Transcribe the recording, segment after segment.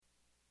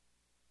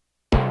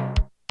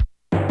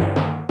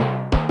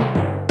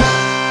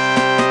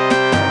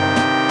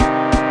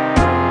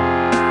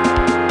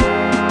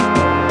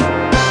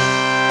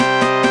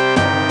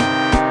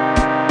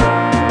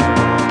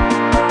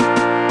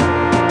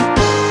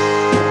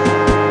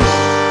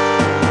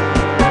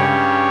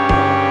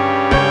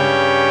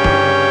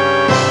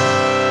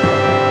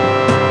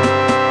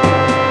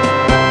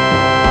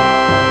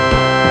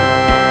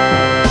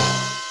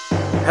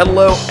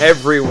Hello,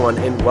 everyone,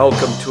 and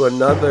welcome to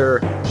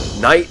another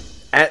night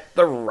at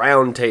the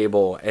round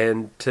table.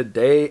 And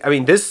today,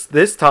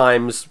 this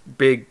time's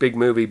big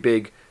movie,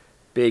 big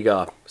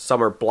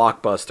summer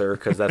blockbuster,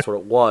 because that's what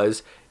it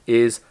was,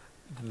 is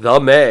The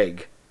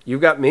Meg. You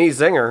got me,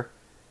 Zinger.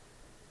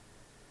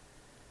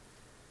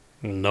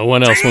 No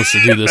one else wants to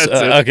do this.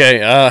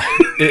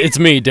 It's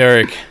me,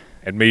 Derek.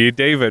 And me,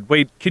 David.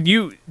 Wait,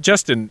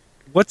 Justin,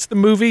 what's the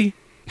movie?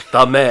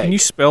 The Meg. Can you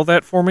spell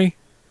that for me?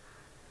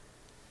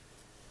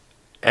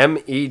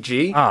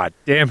 M-E-G? Ah,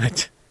 damn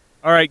it.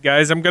 All right,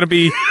 guys, I'm gonna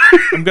be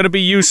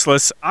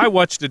useless. I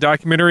watched a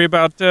documentary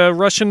about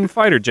Russian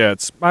fighter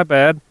jets. My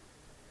bad.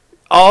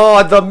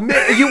 Oh, the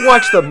MiG. You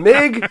watched the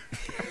MiG?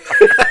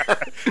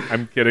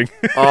 I'm kidding.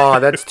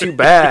 Oh, that's too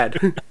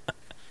bad.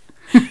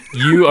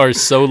 You are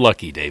so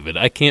lucky, David.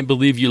 I can't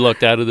believe you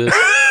lucked out of this.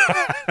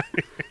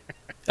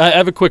 I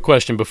have a quick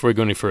question before we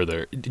go any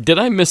further. Did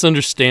I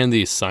misunderstand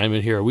the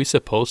assignment here? Are we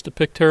supposed to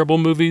pick terrible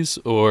movies,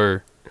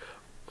 or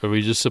are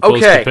we just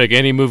supposed to pick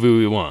any movie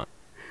we want?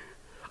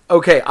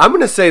 Okay, I'm going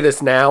to say this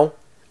now.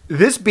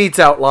 This beats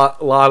out La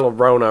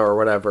Llorona or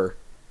whatever,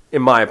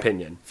 in my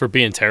opinion. For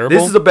being terrible?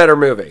 This is a better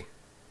movie.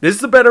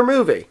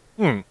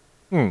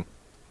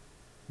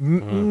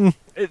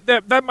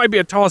 That might be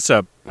a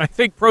toss-up. I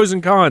think pros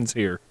and cons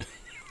here.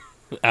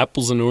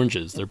 Apples and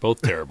oranges. They're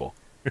both terrible.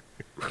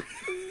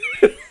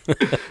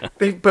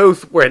 They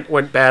both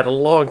went bad a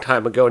long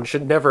time ago and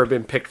should never have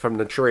been picked from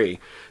the tree.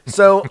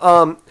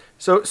 So,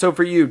 so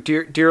for you,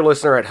 dear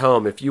listener at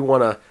home, if you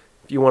wanna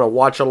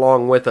watch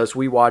along with us,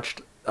 we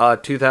watched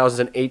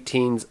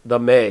 2018's The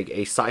Meg,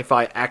 a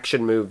sci-fi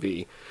action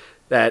movie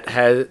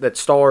that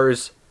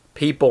stars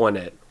people in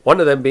it. One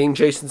of them being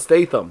Jason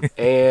Statham,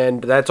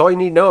 and that's all you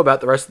need to know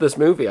about the rest of this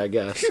movie, I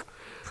guess.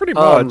 Pretty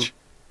much.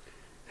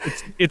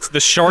 It's the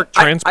shark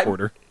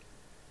transporter.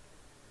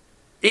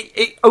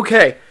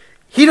 Okay,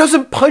 he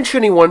doesn't punch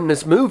anyone in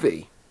this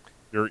movie.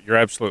 You're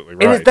absolutely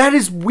right. And that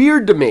is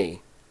weird to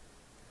me.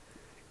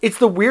 It's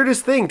the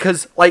weirdest thing,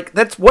 because,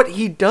 that's what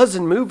he does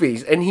in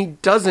movies, and he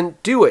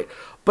doesn't do it.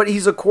 But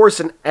he's, of course,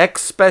 an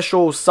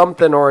ex-special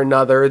something or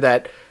another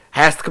that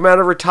has to come out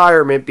of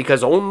retirement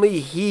because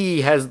only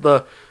he has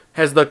the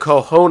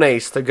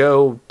cojones to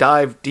go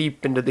dive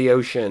deep into the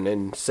ocean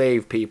and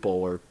save people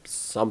or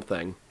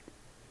something.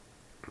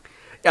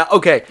 Yeah,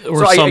 okay.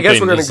 Or so I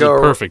guess we're going to go...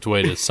 the perfect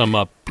way to sum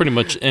up pretty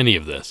much any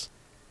of this.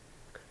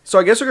 So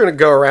I guess we're going to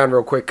go around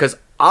real quick, because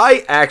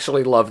I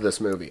actually love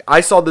this movie. I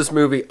saw this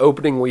movie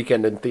opening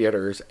weekend in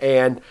theaters,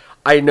 and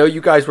I know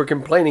you guys were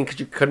complaining because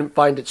you couldn't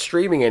find it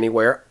streaming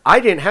anywhere. I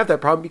didn't have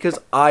that problem because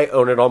I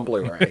own it on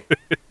Blu-ray.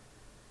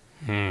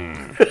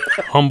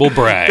 Humble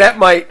brag. That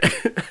might...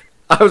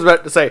 I was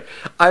about to say,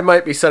 I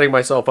might be setting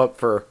myself up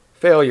for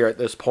failure at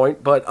this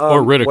point, but...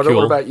 or ridicule.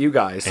 What about you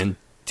guys? And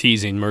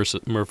teasing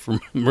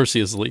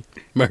mercilessly.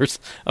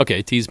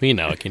 Okay, tease me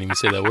now. I can't even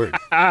say that word.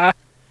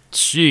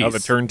 Jeez. Now the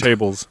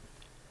turntables.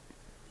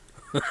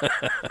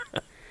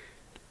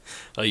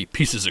 I eat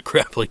pieces of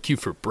crap like you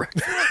for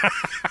breakfast.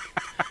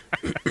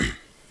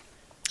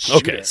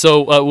 Okay,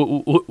 so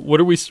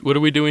what are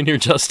we doing here,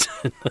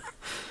 Justin?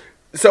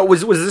 So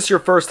was this your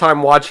first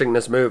time watching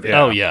this movie?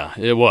 Yeah. Oh yeah,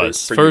 it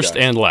was for first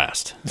and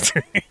last.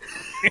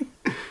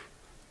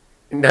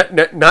 Not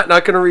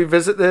going to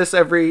revisit this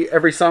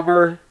every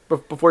summer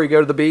before you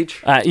go to the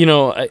beach?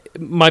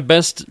 My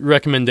best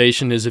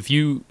recommendation is if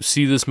you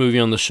see this movie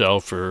on the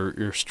shelf or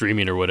you're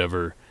streaming or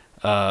whatever,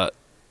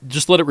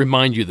 just let it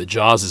remind you that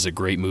Jaws is a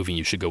great movie and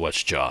you should go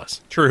watch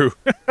Jaws. True.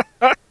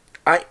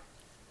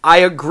 I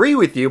agree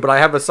with you, but I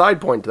have a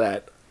side point to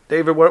that.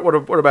 David,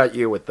 what about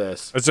you with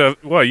this?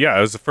 It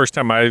was the first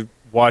time I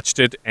watched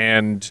it,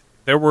 and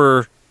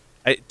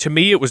to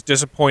me, it was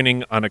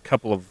disappointing on a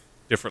couple of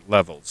different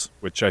levels,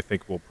 which I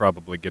think we'll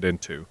probably get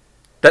into.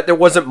 That there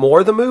wasn't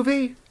more of the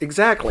movie?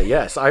 Exactly,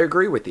 yes, I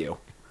agree with you.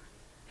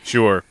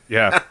 Sure,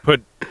 yeah.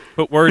 Put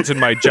words in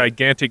my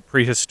gigantic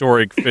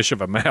prehistoric fish of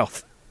a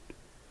mouth.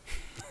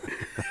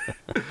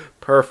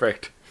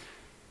 Perfect.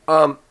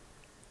 Well,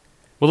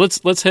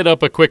 let's hit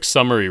up a quick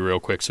summary real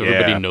quick so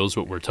everybody knows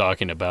what we're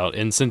talking about.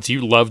 And since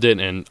you loved it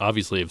and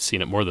obviously have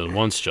seen it more than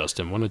once,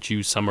 Justin, why don't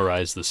you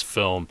summarize this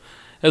film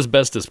as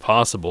best as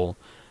possible?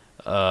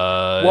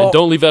 And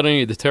don't leave out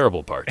any of the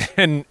terrible parts.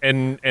 And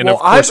of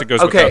course it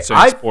goes without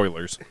saying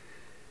spoilers.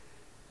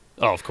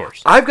 Oh, of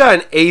course. I've got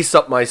an ace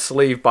up my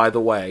sleeve, by the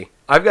way.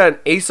 I've got an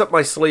ace up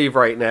my sleeve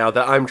right now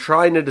that I'm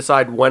trying to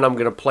decide when I'm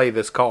going to play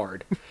this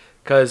card.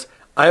 Because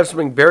I have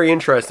something very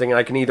interesting, and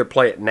I can either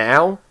play it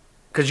now,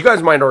 because you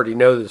guys might already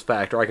know this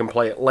fact, or I can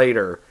play it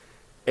later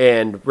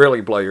and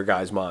really blow your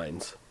guys'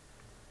 minds.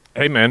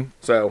 Hey, man.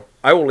 So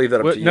I will leave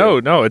that up to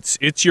you. No,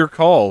 it's your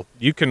call.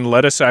 You can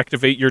let us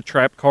activate your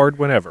trap card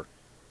whenever.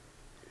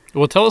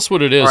 Well, tell us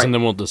what it is, and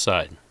then we'll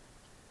decide.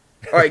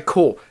 All right,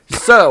 cool.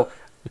 So,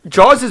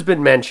 Jaws has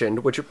been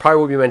mentioned, which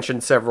probably will be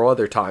mentioned several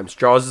other times.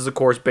 Jaws is, of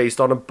course,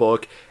 based on a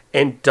book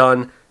and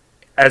done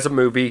as a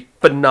movie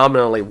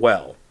phenomenally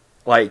well.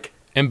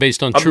 And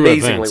based on true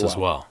events as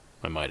well,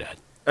 I might add.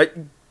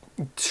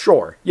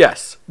 Sure.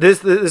 Yes.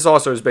 This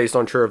also is based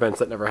on true events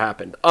that never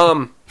happened.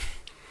 Well,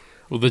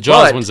 the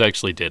Jaws but- ones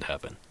actually did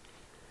happen.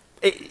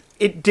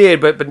 It did,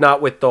 but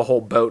not with the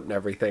whole boat and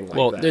everything like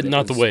Well, that. It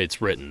not was- the way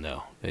it's written,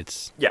 though.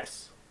 It's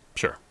Yes.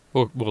 sure.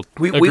 We'll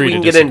We agree to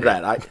can get into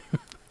disagree.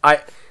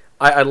 that.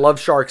 I love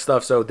shark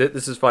stuff, so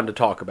this is fun to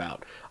talk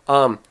about.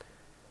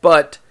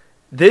 But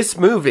this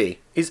movie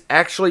is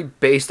actually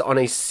based on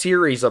a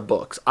series of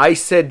books. I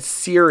said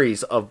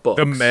series of books.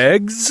 The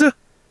Megs?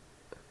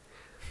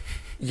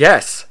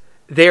 Yes.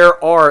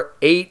 There are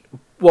 8...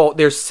 Well,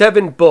 there's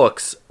 7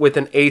 books with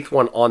an 8th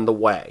one on the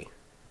way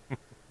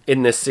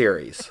in this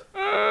series.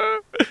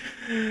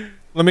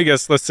 Let me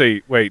guess. Let's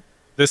see. Wait.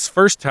 This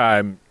first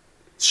time,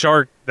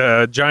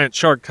 the giant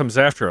shark comes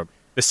after him.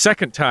 The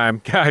second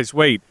time, guys,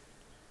 wait.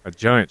 A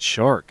giant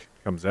shark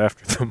comes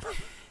after them.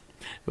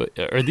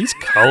 Are these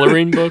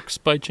coloring books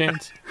by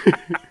chance?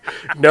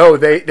 No,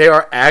 they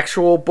are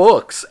actual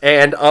books.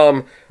 And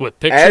With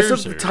pictures? as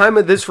of the or- time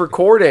of this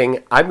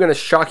recording, I'm going to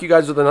shock you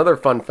guys with another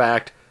fun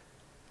fact.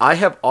 I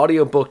have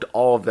audiobooked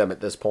all of them at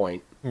this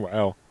point.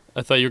 Wow.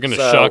 I thought you were going to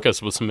So- shock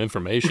us with some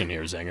information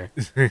here, Zinger.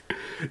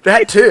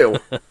 That too.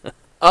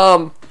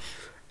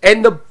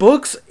 And the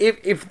books,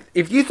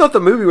 if you thought the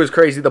movie was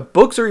crazy, the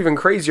books are even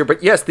crazier.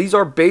 But yes, these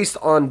are based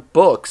on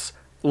books,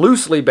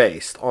 loosely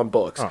based on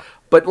books. Oh.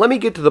 But let me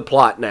get to the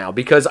plot now,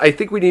 because I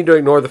think we need to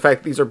ignore the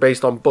fact that these are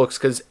based on books,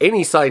 because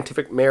any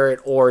scientific merit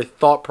or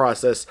thought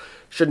process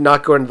should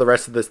not go into the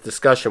rest of this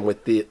discussion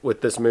with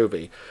this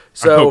movie.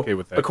 So, okay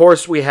with that. of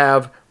course, we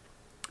have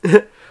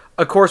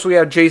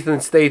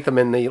Jason Statham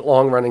in the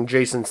long-running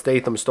Jason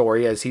Statham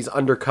story, as he's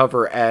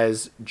undercover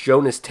as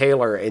Jonas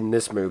Taylor in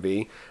this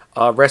movie,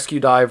 a rescue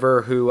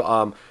diver who,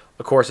 of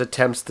course,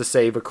 attempts to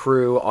save a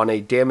crew on a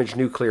damaged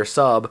nuclear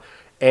sub,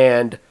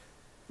 and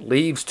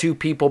leaves 2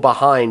 people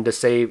behind to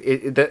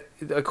save.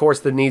 Of course,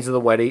 the needs of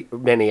the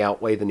many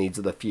outweigh the needs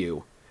of the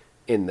few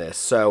in this.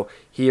 So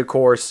he, of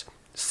course,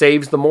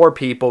 saves the more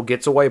people,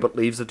 gets away, but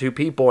leaves the 2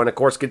 people, and of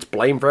course gets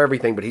blamed for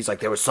everything. But he's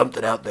like, there was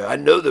something out there. I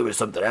know there was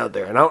something out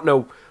there, and I don't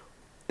know.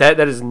 That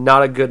is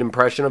not a good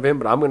impression of him,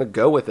 but I'm going to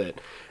go with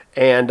it.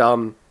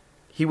 And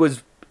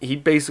he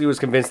basically was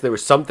convinced there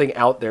was something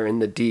out there in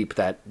the deep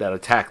that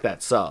attacked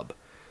that sub.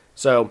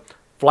 So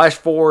flash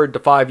forward to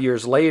 5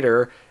 years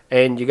later,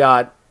 and you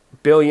got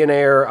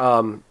billionaire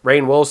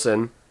Rainn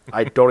Wilson.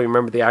 I don't even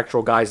remember the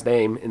actual guy's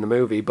name in the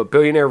movie, but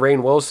billionaire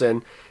Rainn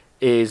Wilson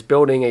is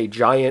building a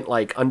giant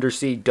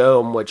undersea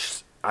dome,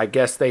 which I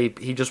guess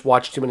he just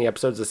watched too many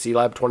episodes of Sea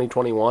Lab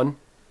 2021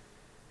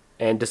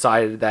 and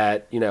decided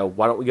that,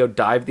 why don't we go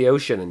dive the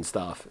ocean and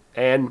stuff.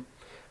 And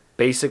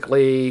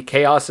basically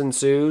chaos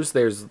ensues.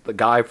 There's the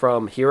guy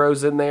from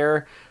Heroes in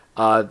there.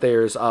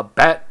 There's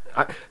a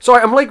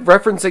sorry, I'm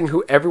referencing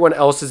who everyone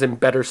else is in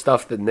better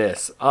stuff than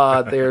this.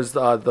 There's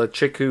the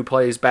chick who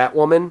plays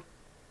Batwoman.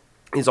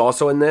 He's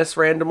also in this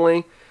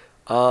randomly.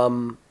 I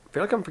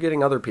feel like I'm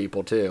forgetting other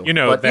people too.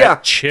 But that yeah,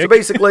 chick? So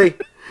basically,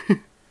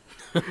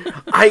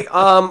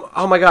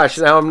 oh my gosh,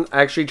 now I'm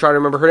actually trying to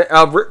remember her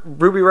name.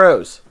 Ruby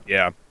Rose.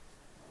 Yeah.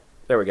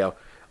 There we go.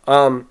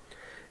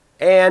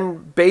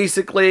 And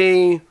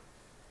basically,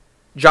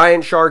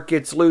 giant shark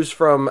gets loose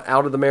from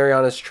out of the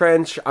Marianas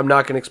Trench. I'm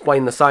not going to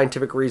explain the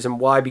scientific reason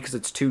why, because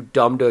it's too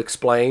dumb to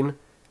explain.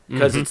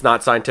 Because it's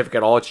not scientific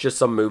at all. It's just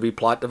some movie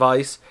plot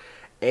device.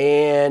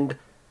 And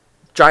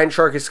giant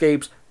shark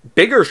escapes.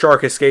 Bigger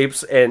shark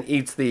escapes and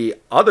eats the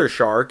other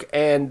shark.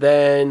 And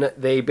then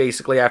they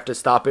basically have to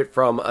stop it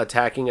from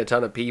attacking a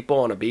ton of people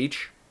on a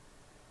beach.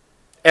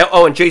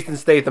 Oh, and Jason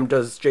Statham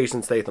does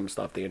Jason Statham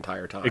stuff the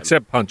entire time.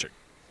 Except punching.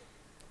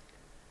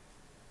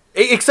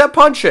 Except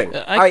punching.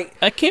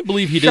 I can't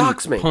believe he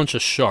shocks didn't me. punch a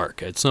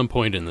shark at some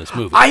point in this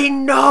movie. I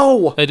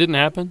know. That didn't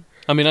happen?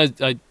 I mean,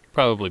 I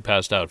probably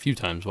passed out a few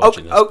times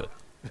watching this. But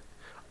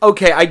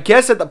Okay, I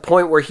guess at the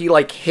point where he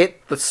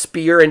hit the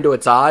spear into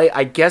its eye,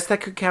 I guess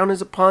that could count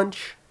as a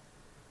punch.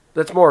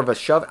 That's more of a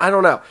shove. I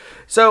don't know.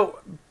 So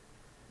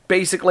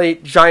basically,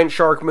 giant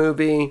shark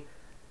movie.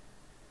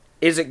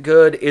 Is it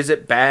good? Is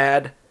it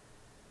bad?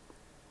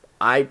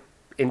 I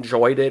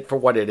enjoyed it for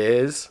what it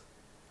is.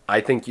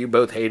 I think you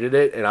both hated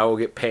it, and I will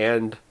get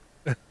panned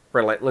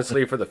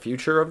relentlessly for the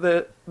future of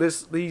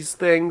these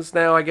things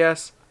now, I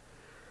guess.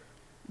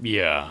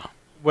 yeah,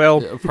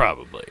 Well,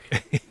 probably.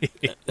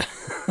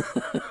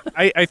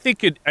 I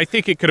think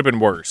it could have been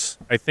worse.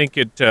 I think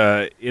it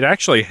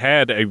actually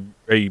had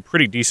a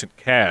pretty decent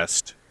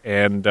cast,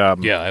 and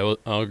Yeah,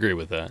 I'll agree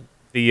with that.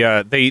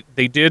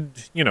 they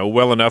did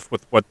well enough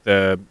with what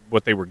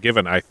they were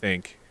given. I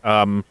think.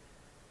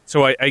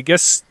 So I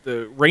guess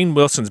Rainn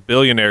Wilson's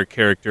billionaire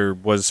character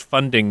was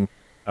funding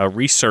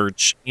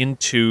research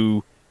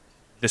into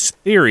this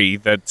theory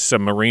that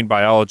some marine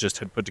biologists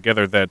had put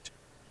together that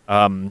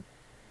I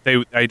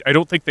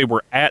don't think they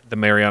were at the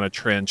Mariana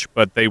Trench,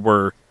 but they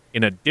were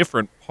in a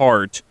different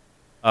part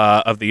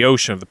of the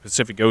ocean, of the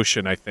Pacific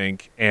Ocean, I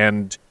think.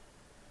 And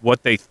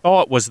what they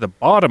thought was the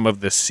bottom of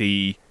the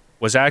sea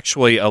was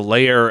actually a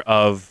layer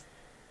of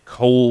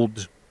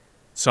cold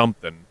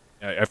something.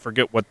 I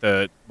forget what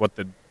the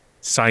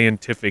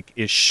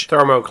scientific-ish.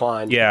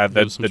 Thermocline. Yeah,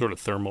 There's some sort of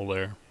thermal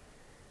layer.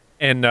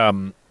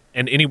 and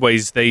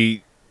anyways,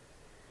 they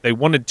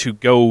wanted to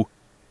go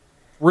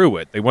through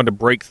it. They wanted to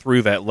break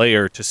through that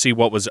layer to see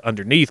what was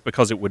underneath,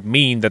 because it would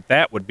mean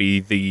that would be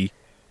the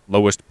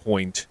lowest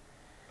point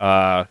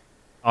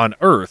on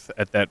Earth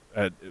at that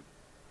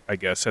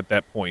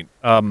point.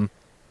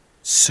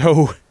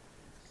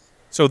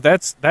 So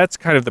that's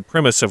kind of the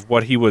premise of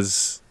what he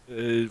was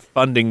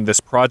funding this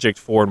project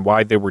for, and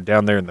why they were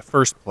down there in the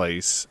first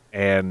place.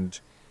 And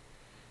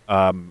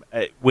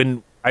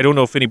when I don't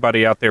know if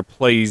anybody out there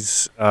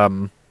plays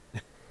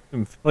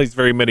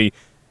very many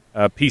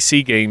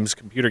PC games,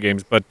 computer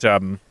games, but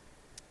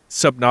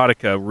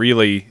Subnautica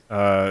really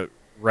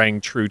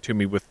rang true to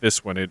me with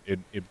this one.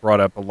 It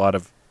brought up a lot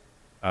of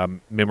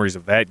memories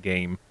of that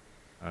game.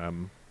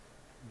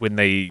 When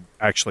they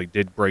actually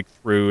did break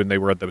through and they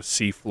were at the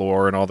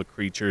seafloor and all the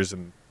creatures,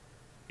 and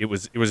it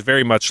was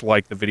very much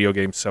like the video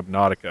game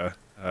Subnautica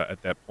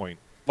at that point.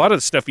 A lot of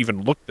the stuff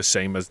even looked the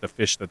same as the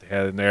fish that they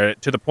had in there,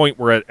 to the point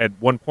where at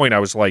one point I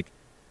was like,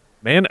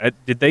 man,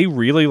 did they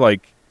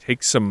really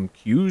take some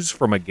cues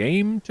from a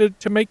game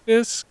to make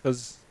this?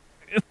 Because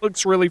it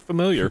looks really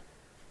familiar.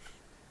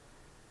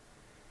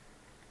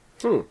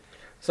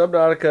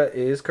 Subnautica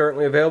is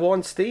currently available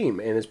on Steam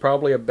and is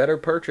probably a better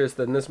purchase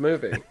than this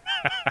movie.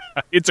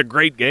 It's a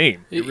great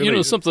game.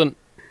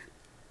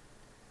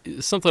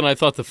 Something I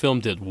thought the film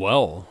did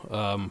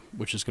well,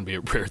 which is going to be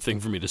a rare thing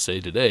for me to say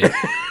today.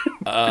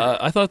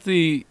 I thought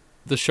the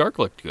shark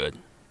looked good.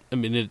 I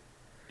mean,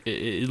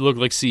 it looked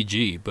like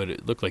CG, but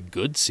it looked like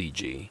good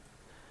CG.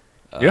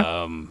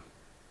 Yeah.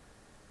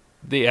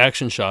 The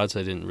action shots,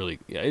 I didn't really.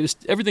 Yeah, it was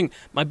everything.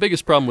 My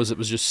biggest problem was it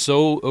was just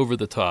so over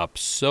the top,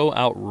 so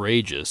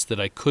outrageous that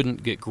I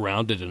couldn't get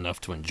grounded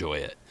enough to enjoy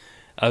it.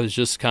 I was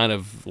just kind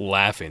of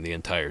laughing the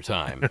entire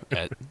time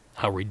at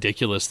how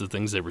ridiculous the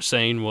things they were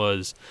saying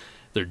was,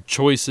 their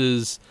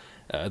choices,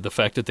 the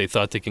fact that they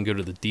thought they can go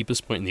to the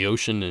deepest point in the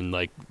ocean and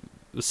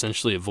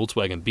essentially a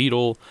Volkswagen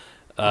Beetle.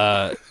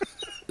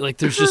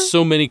 There's just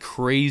so many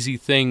crazy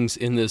things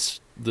in this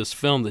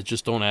film that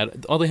just don't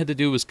add. All they had to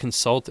do was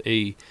consult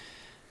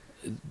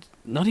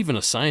not even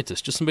a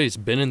scientist, just somebody who's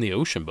been in the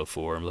ocean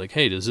before. I'm like,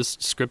 hey, does this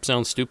script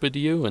sound stupid to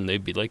you? And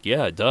they'd be like,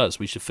 yeah, it does.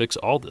 We should fix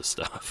all this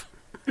stuff.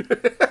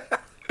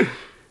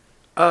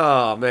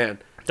 Oh, man.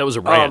 That was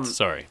a rant,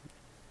 sorry.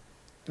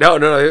 No,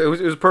 it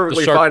was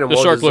perfectly fine and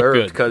well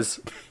deserved, because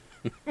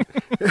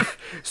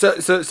so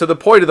the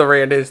point of the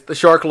rant is the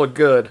shark looked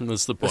good.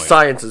 That's the point. The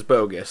science is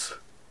bogus.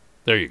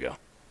 There you go.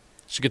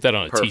 Should get that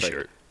on a Perfect.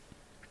 T-shirt.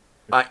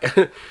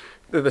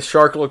 The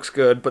shark looks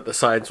good, but the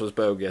science was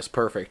bogus.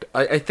 Perfect.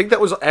 I think that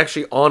was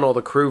actually on all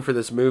the crew for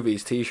this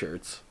movie's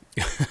T-shirts.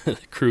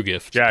 Crew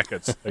gift.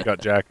 Jackets. They got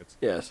jackets.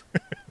 Yes.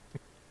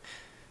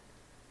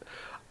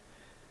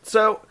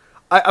 So,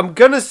 I'm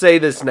going to say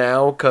this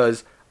now,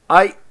 because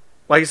like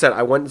I said,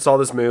 I went and saw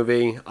this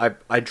movie.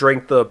 I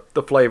drank the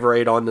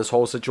Flavor-Aid on this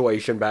whole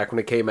situation back when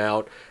it came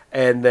out,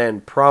 and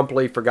then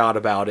promptly forgot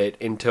about it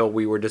until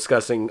we were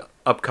discussing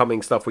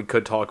upcoming stuff we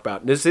could talk about.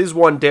 And this is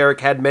one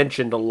Derek had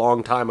mentioned a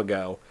long time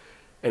ago,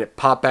 and it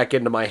popped back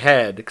into my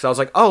head, because I was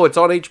like, oh, it's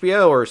on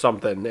HBO or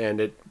something, and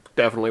it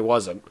definitely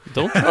wasn't.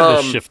 Don't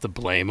try to shift the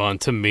blame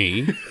onto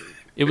me.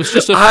 It was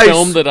just a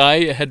film that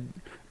I had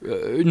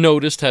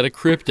noticed had a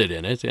cryptid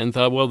in it, and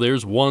thought, well,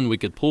 there's one we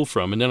could pull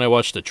from. And then I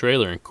watched the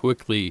trailer and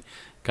quickly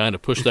kind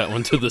of pushed that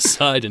one to the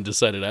side and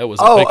decided I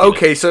wasn't picking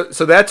okay, it.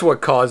 so that's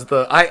what caused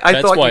the...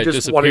 I thought you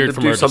just wanted to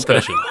do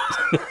something.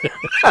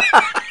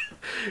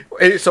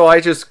 So I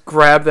just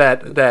grabbed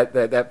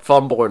that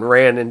fumble and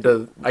ran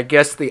into, I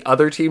guess, the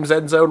other team's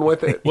end zone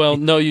with it. Well,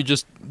 no, you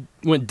just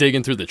went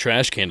digging through the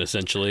trash can,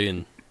 essentially,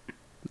 and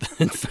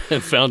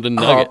found a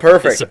nugget,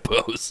 perfect. I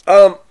suppose.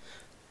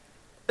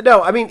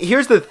 No, I mean,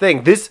 here's the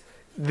thing. This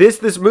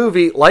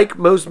movie, like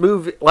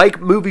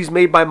movies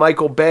made by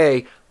Michael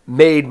Bay,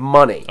 made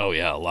money. Oh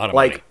yeah, a lot of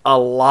money. A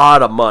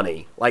lot of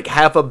money. Like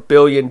 $500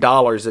 million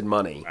in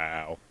money.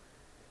 Wow.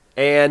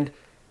 And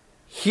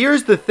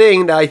here's the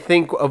thing that I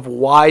think of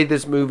why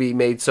this movie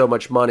made so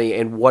much money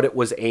and what it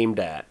was aimed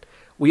at.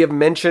 We have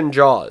mentioned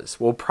Jaws.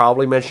 We'll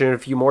probably mention it a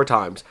few more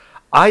times.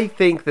 I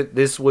think that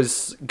this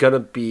was gonna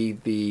be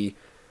the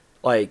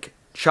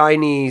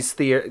Chinese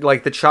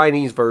the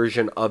Chinese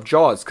version of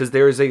Jaws, because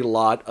there is a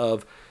lot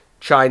of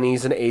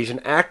Chinese and Asian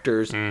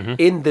actors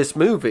in this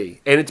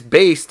movie, and it's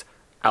based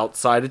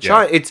outside of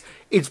China.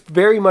 It's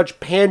very much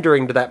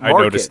pandering to that market.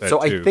 I noticed that too.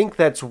 I think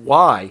that's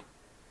why.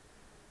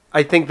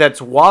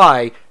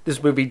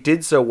 This movie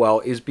did so well,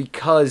 is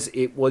because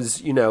it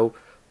was,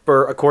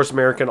 for, of course,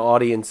 American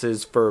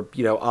audiences for,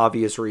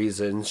 obvious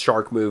reasons,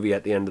 shark movie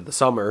at the end of the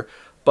summer,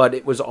 but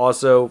it was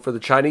also for the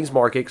Chinese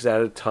market because it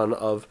had a ton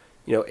of,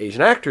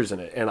 Asian actors in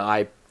it. And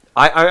I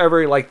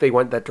really like they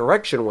went that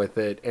direction with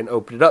it and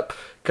opened it up,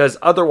 because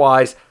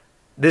otherwise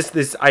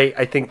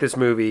I think this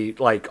movie,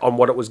 on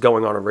what it was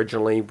going on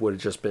originally, would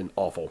have just been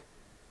awful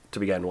to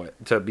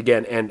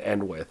begin and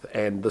end with.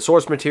 And the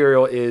source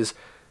material is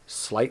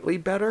slightly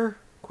better, ?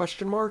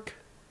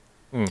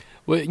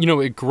 Well,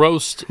 it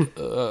grossed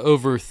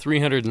over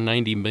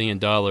 $390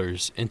 million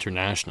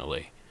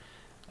internationally.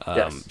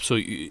 Yes. So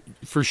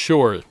for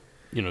sure,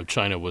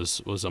 China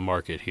was a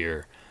market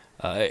here,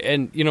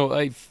 and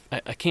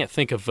I can't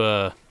think of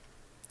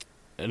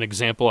an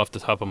example off the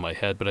top of my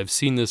head, but I've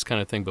seen this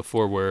kind of thing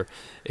before, where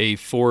a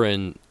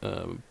foreign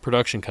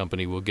production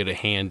company will get a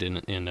hand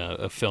in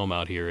a film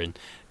out here and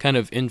kind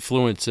of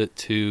influence it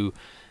to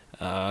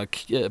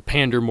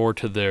pander more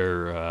to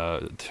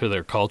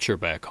their culture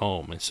back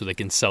home, and so they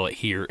can sell it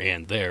here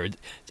and there. It's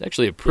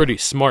actually a pretty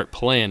smart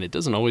plan. It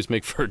doesn't always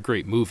make for a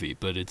great movie,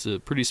 but it's a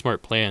pretty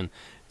smart plan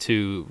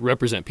to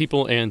represent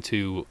people and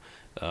to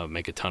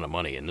make a ton of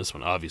money. And this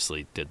one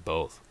obviously did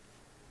both.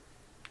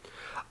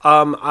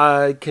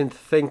 I can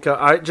think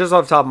just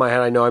off the top of my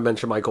head, I know I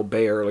mentioned Michael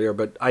Bay earlier,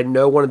 but I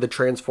know one of the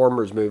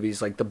Transformers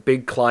movies, like the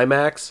big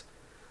climax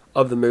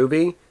of the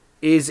movie,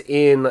 is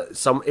in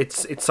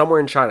it's somewhere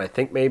in China. I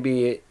think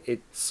maybe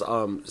it's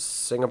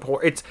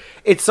Singapore.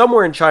 It's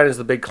somewhere in China is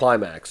the big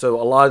climax.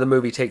 So a lot of the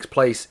movie takes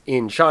place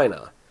in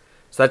China.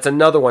 So that's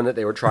another one that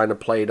they were trying to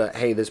play to,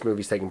 hey, this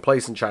movie's taking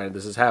place in China.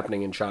 This is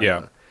happening in China.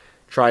 Yeah.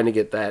 Trying to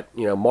get that,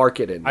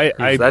 market in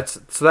there.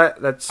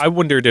 That's I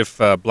wondered if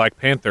Black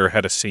Panther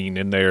had a scene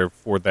in there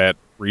for that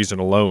reason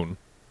alone,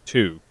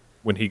 too,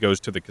 when he goes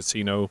to the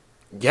casino.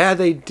 Yeah,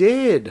 they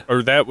did.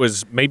 Or that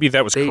was They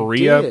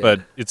Korea, did.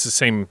 but it's the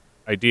same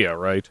idea,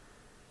 right?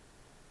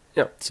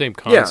 Yeah. Same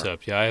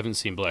concept. Yeah, I haven't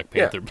seen Black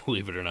Panther,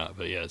 believe it or not,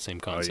 but yeah, same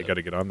Oh, concept. you got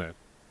to get on that.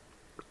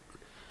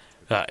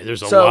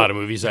 There's a So- lot of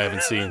movies I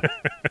haven't seen.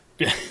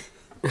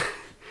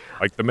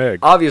 Like the Meg.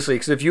 Obviously,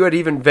 because if you had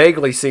even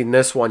vaguely seen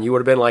this one, you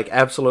would have been like,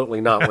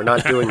 absolutely not. We're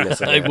not doing this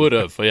I again. would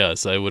have,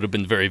 yes. I would have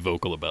been very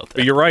vocal about But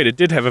that. you're right. It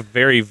did have a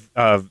very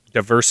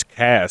diverse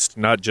cast,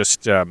 not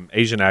just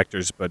Asian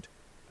actors, but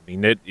I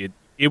mean, it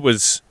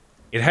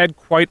had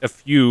quite a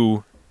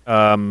few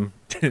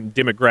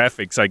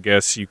demographics, I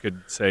guess you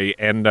could say.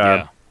 And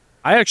Yeah.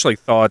 I actually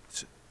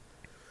thought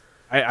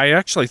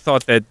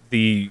that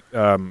the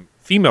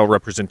female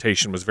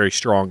representation was very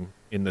strong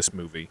in this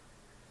movie,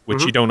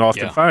 which you don't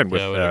often Yeah. find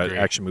with Yeah, I would agree.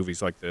 action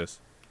movies like this.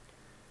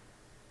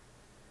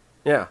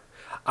 Yeah,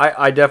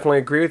 I definitely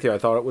agree with you. I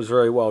thought it was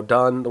very well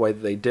done the way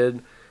that they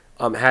did.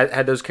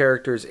 Had those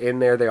characters in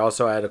there. They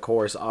also had, of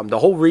course, the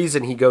whole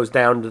reason he goes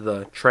down to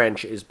the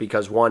trench is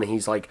because, one,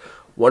 he's like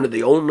one of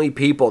the only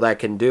people that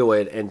can do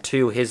it, and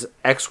two, his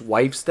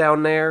ex-wife's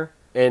down there,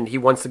 and he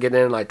wants to get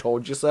in, and I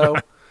told you so.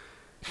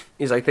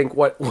 He's, I think,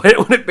 what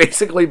it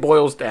basically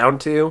boils down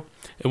to.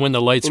 And when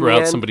the lights In were the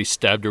out, end- somebody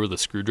stabbed her with a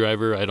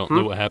screwdriver. I don't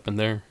know what happened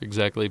there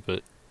exactly,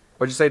 but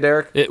What'd you say,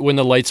 Derek? when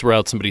the lights were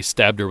out, somebody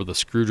stabbed her with a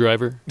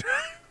screwdriver.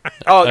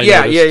 Oh, I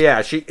yeah.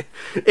 noticed.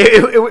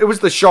 It was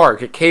the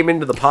shark. It came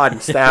into the pod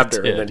and stabbed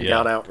her, did, and then yeah.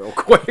 got out real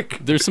quick.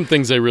 There's some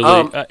things I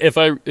really, if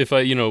I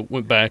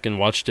went back and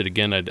watched it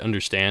again, I'd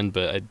understand,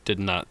 but I did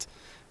not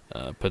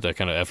put that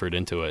kind of effort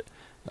into it.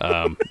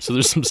 So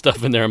there's some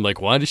stuff in there. I'm like,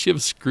 why does she have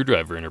a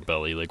screwdriver in her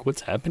belly? Like,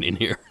 what's happening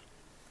here?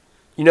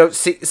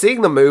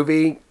 Seeing the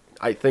movie,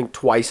 I think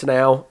twice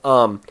now.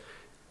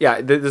 Yeah,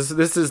 this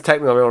is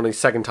technically my only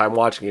second time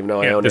watching it, even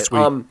though I own this it.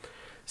 week.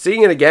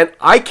 Seeing it again,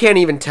 I can't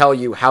even tell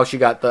you how she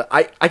got the.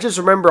 I just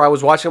remember I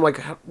was watching. I'm like,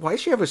 why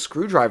does she have a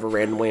screwdriver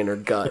randomly in her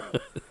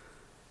gut?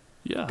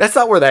 Yeah. That's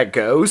not where that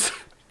goes.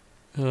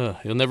 You'll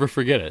never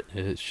forget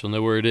it. She'll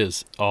know where it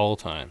is all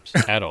times,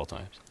 at all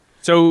times.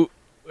 So,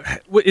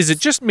 is it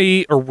just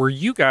me, or were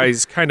you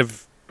guys kind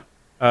of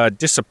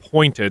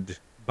disappointed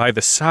by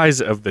the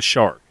size of the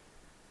shark?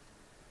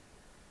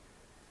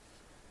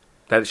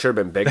 That should have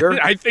been bigger.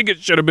 I think it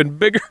should have been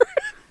bigger.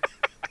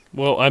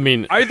 Well, I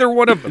mean, Either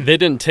one of them. they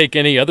didn't take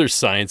any other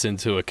science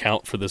into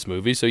account for this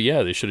movie, so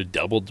yeah, they should have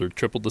doubled or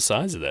tripled the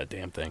size of that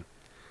damn thing.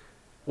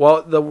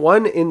 Well, the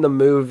one in the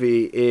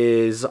movie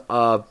is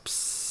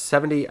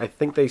 70. I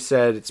think they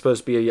said it's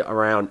supposed to be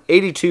around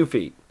 82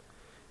 feet.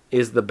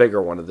 Is the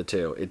bigger one of the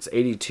two? It's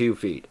 82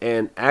 feet,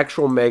 and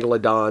actual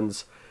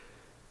megalodons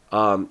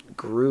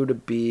grew to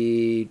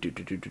be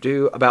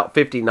about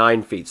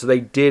 59 feet. So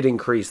they did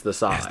increase the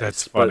size.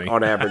 That's funny. But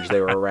on average,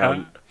 they were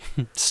around.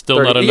 Still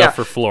 30 not enough yeah.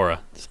 for Flora.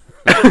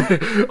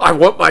 I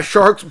want my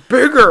sharks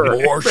bigger.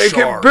 Make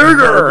it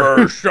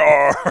bigger.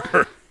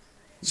 Shark.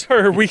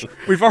 Sir,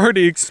 we've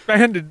already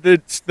expanded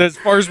it as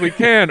far as we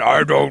can.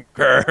 I don't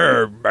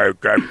care.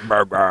 Make it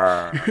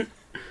bigger.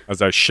 As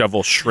I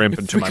shovel shrimp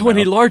into If my we go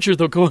any mouth. larger,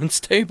 they'll go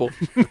unstable.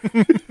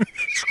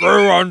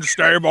 Screw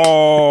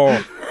unstable.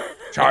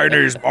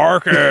 Chinese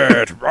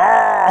market.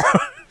 Rah!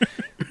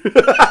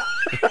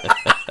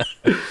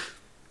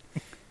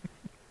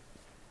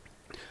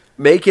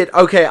 Make it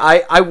okay.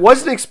 I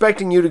wasn't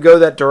expecting you to go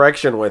that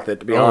direction with it.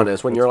 To be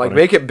honest, when that's you're like,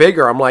 funny. make it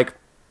bigger, I'm like,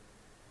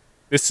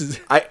 This is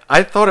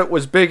I thought it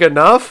was big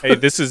enough. hey.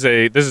 This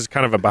is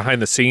kind of a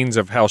behind the scenes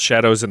of how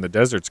Shadows in the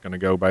Desert's going to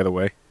go. By the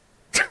way,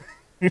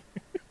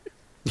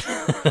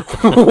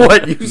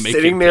 What, you Make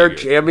sitting it there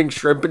bigger. jamming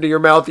shrimp into your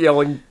mouth,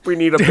 yelling, "We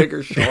need a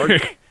bigger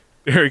shark."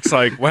 Eric's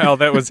like, "Well,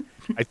 that was.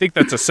 I think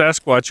that's a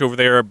Sasquatch over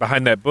there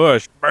behind that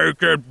bush.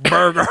 Make it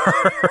bigger."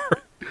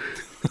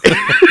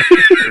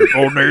 You're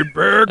People need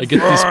Bigfoot. I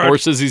get these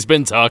horses he's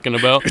been talking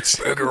about. It's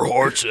bigger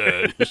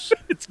horses.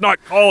 It's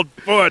not called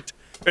foot.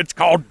 It's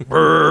called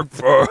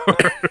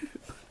Bigfoot.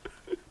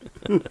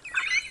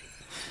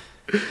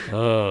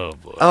 Oh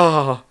boy.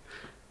 Oh,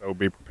 So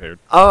be prepared.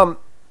 I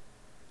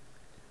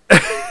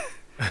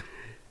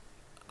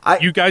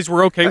You guys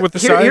were okay with the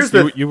here's size?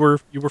 the- You were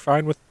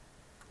fine with?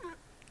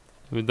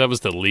 I mean, that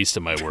was the least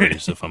of my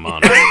worries, if I'm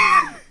honest.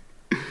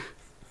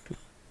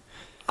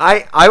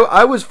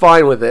 I was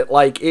fine with it.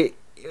 Like it,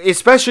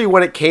 especially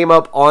when it came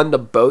up on the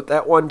boat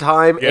that one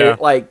time, and Yeah.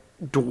 it like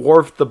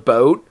dwarfed the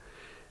boat.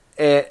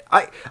 And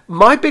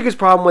my biggest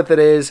problem with it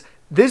is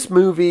this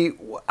movie.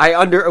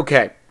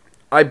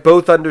 I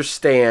both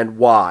understand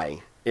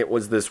why it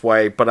was this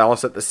way, but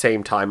also at the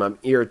same time I'm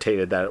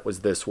irritated that it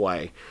was this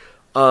way.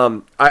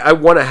 I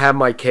want to have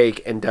my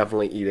cake and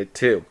definitely eat it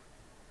too.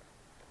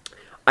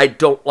 I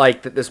don't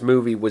like that this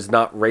movie was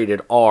not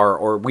rated R,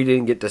 or we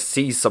didn't get to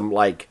see some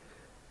like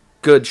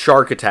good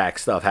shark attack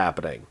stuff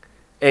happening.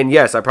 And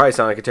yes, I probably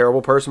sound like a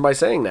terrible person by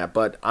saying that,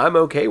 but I'm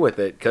okay with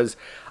it because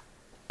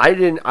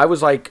I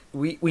was like,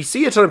 we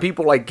see a ton of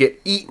people like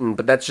get eaten,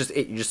 but that's just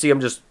it. You just see them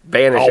just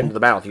vanish into the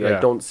mouth. You like,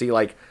 don't see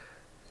like,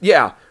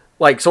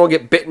 like someone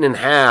get bitten in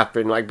half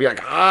and like be like,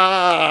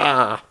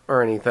 ah,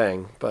 or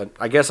anything. But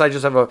I guess I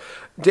just have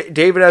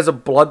David has a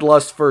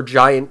bloodlust for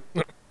giant,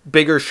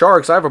 bigger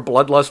sharks. I have a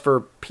bloodlust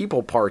for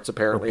people parts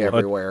apparently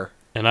everywhere.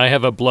 And I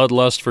have a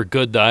bloodlust for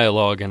good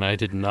dialogue, and I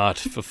did not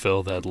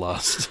fulfill that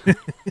lust.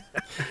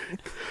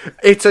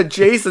 It's a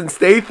Jason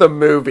Statham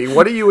movie.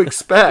 What do you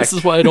expect? This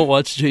is why I don't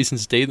watch Jason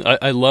Statham.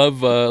 I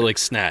love like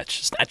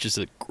Snatch. Snatch is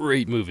a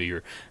great movie.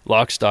 Or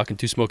Lock, Stock, and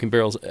Two Smoking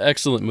Barrels.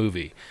 Excellent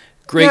movie.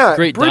 Great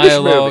British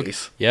dialogue.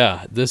 movies.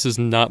 Yeah, this is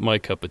not my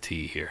cup of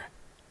tea here.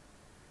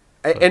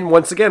 And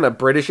once again, a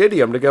British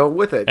idiom to go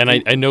with it. And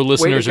I know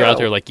listeners Way are to out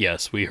there go. like,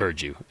 yes, we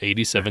heard you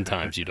 87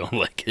 times. You don't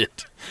like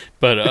it,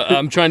 but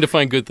I'm trying to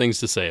find good things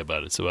to say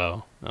about it.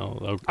 So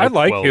I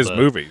like quell his that.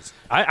 movies.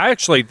 I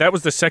actually, that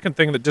was the second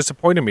thing that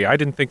disappointed me. I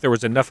didn't think there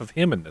was enough of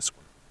him in this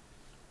one.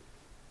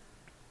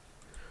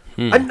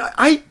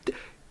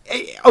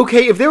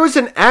 Okay, if there was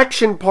an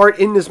action part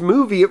in this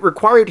movie, it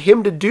required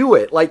him to do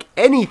it. Like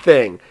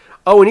anything.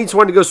 Oh, we need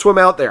someone to go swim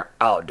out there.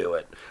 I'll do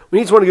it. We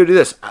need someone to go do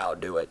this. I'll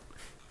do it.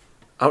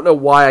 I don't know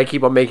why I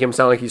keep on making him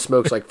sound like he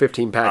smokes like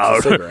 15 packs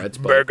of cigarettes.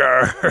 But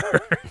Bigger.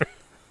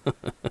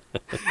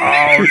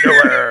 I'll do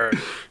it.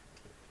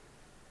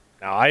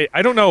 Now,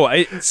 I don't know.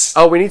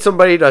 we need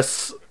somebody to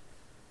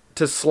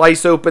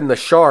slice open the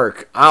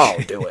shark. I'll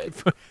do it.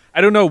 I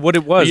don't know what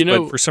it was, You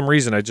know- but for some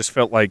reason, I just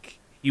felt like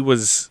he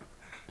was.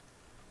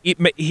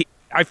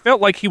 I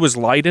felt like he was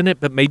light in it,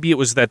 but maybe it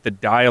was that the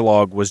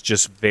dialogue was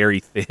just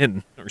very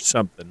thin or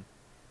something.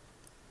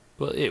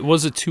 Well, it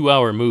was a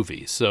 2-hour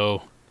movie,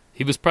 so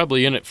he was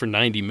probably in it for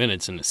 90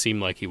 minutes, and it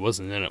seemed like he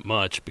wasn't in it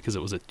much because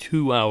it was a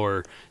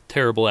 2-hour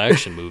terrible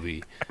action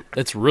movie.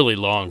 That's really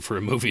long for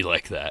a movie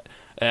like that.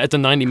 At the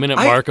 90-minute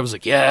mark, I was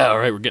like, yeah, all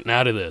right, we're getting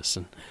out of this.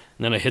 And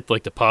then I hit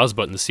like the pause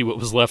button to see what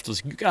was left. I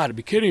was like, you got to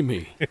be kidding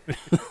me.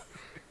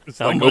 It's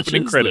How like much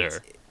opening is credits.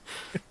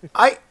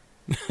 I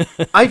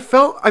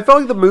felt like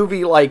the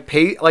movie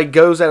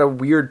goes at a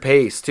weird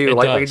pace too. It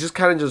Like it does. just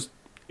kind of just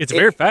It's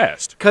very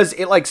fast. because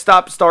it like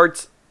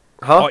starts.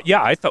 Huh?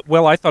 Yeah, I thought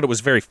it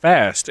was very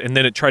fast, and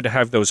then it tried to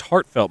have those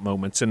heartfelt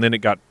moments, and then it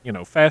got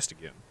fast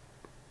again.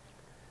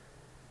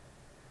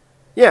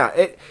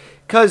 Yeah,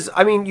 because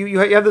I mean, you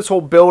have this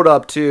whole build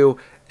up to,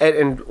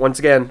 and once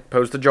again,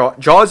 opposed to Jaws.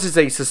 Jaws is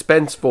a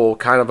suspenseful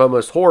kind of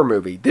almost horror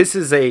movie. This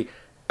is a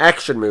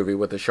action movie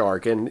with a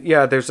shark, and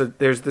yeah, there's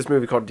this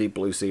movie called Deep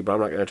Blue Sea, but I'm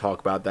not going to talk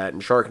about that.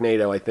 And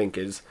Sharknado, I think,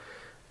 is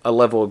a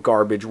level of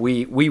garbage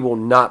we will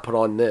not put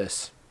on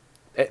this.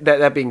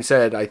 That being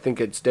said, I think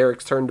it's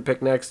Derek's turn to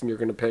pick next, and you're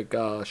going to pick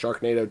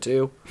Sharknado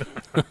 2.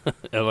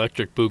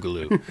 Electric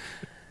Boogaloo.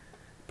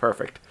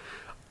 Perfect.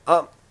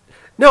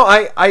 No,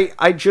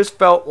 I just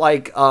felt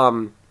like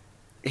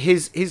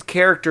his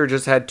character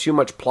just had too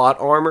much plot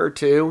armor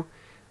too,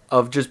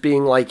 of just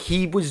being like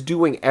he was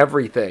doing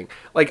everything.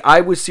 Like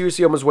I was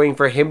seriously almost waiting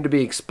for him to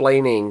be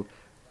explaining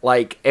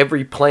like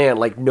every plan,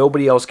 like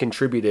nobody else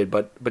contributed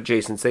but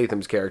Jason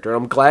Statham's character.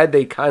 And I'm glad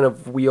they kind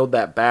of wheeled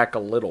that back a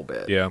little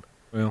bit. Yeah.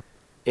 Well,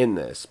 in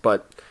this,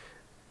 but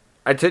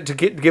to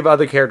give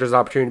other characters an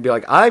opportunity to be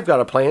like, I've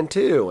got a plan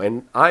too,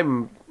 and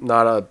I'm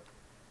not a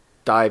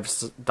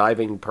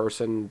diving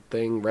person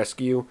thing,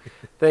 rescue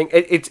thing.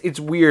 It's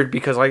weird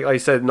because like I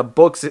said in the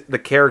books, the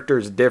character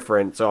is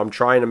different, so I'm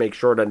trying to make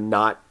sure to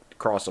not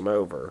cross them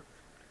over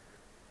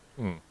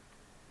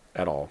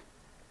at all.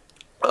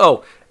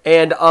 Oh,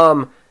 and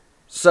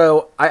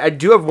so I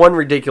do have one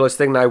ridiculous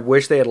thing that I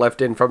wish they had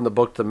left in from the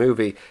book to the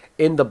movie.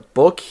 In the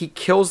book, he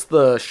kills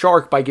the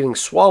shark by getting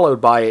swallowed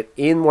by it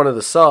in one of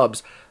the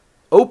subs,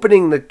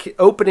 opening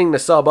the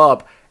sub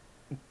up,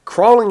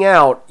 crawling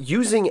out,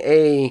 using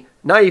a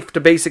knife to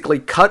basically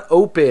cut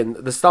open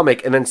the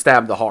stomach and then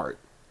stab the heart.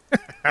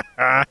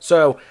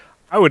 So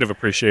I would have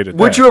appreciated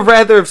that. would you have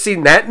rather have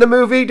seen that in the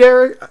movie,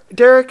 Derek?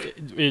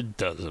 It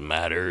doesn't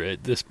matter.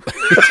 It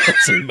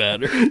doesn't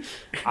matter.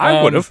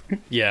 I would have.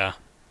 Yeah.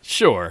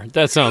 Sure,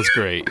 that sounds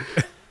great.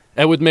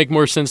 That would make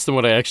more sense than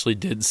what I actually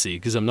did see,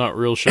 because I'm not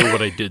real sure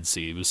what I did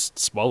see. It was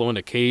swallowing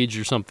a cage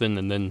or something,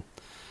 and then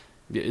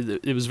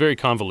it was very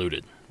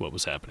convoluted what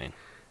was happening.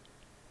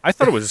 I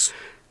thought it was.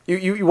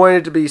 You wanted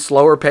it to be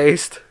slower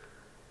paced?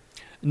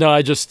 No,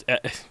 I don't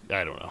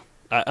know.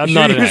 I'm You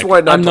not just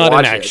wanted not I'm to not an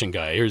watch it. action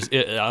guy.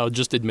 I'll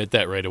just admit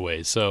that right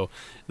away. So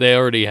they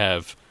already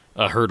have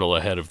a hurdle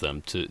ahead of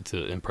them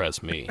to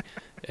impress me,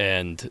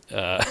 and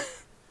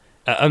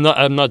I'm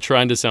not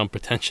trying to sound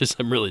pretentious.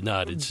 I'm really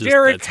not. It's just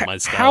Derek, that's my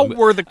style. how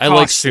were the I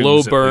like costumes, slow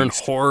at burn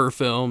least? horror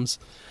films.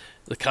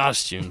 The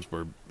costumes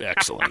were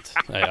excellent.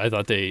 I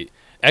thought they.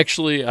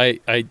 Actually,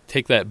 I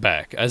take that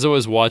back. As I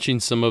was watching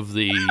some of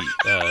the,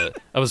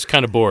 I was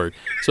kind of bored,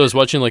 so I was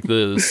watching like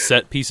the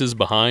set pieces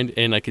behind,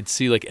 and I could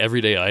see like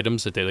everyday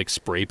items that they like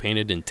spray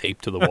painted and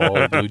taped to the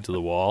wall, glued to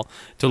the wall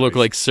to look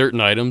like certain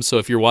items. So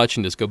if you're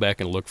watching this, go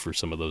back and look for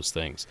some of those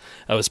things.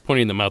 I was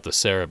pointing them out to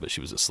Sarah, but she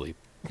was asleep.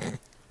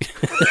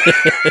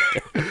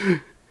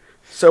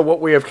 So what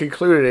we have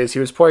concluded is he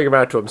was pointing them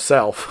out to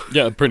himself.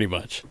 Yeah, pretty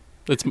much.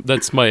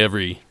 That's my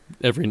every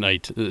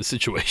night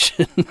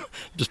situation.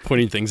 Just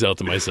pointing things out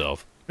to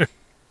myself.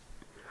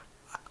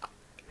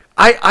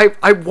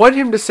 I want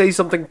him to say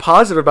something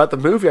positive about the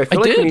movie. I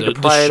feel like we need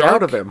to pry it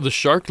out of him. The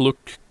shark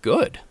looked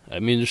good. I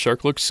mean, the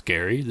shark looked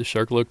scary. The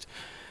shark looked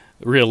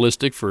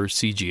realistic for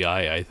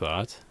CGI, I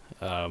thought.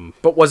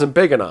 But wasn't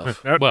big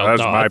enough. Well, I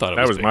thought it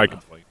that was was big my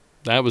enough. complaint.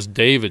 That was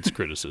David's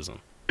criticism.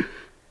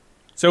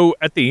 So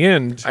at the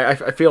end, I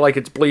feel like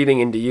it's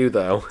bleeding into you,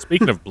 though.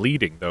 speaking of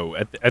bleeding, though,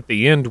 at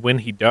the end when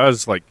he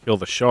does like kill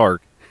the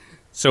shark,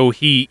 so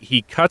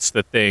he cuts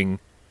the thing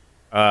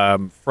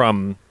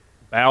from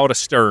bow to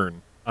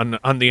stern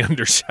on the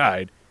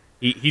underside.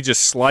 He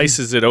just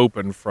slices it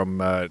open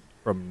from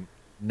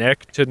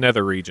neck to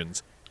nether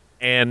regions,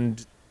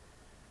 and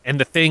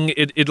the thing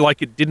it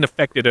didn't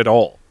affect it at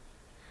all.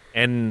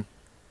 And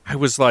I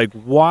was like,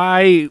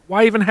 why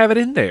even have it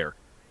in there?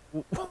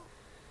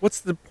 What's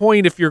the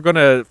point if you're going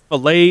to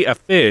fillet a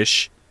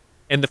fish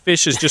and the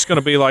fish is just going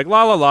to be like,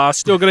 la, la, la,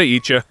 still going to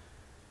eat you?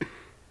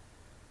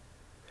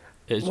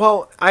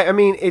 Well, I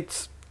mean,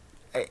 it's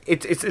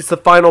the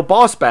final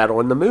boss battle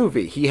in the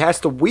movie. He has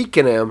to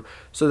weaken him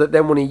so that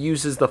then when he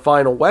uses the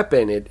final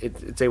weapon,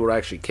 it's able to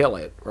actually kill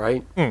it,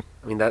 right? I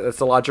mean, that's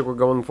the logic we're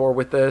going for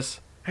with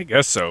this. I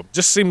guess so.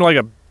 Just seemed like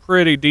a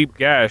pretty deep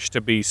gash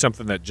to be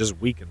something that just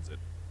weakens it.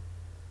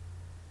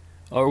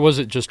 Or was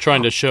it just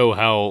trying to show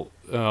how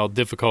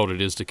difficult it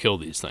is to kill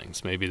these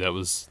things? Maybe that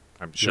was,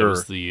 I'm sure. that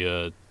was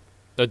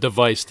the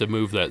device to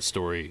move that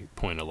story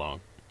point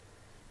along.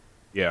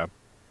 Yeah.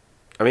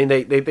 I mean,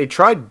 they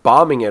tried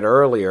bombing it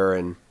earlier,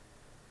 and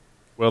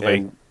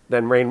then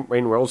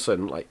Rainn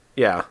Wilson, like,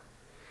 yeah.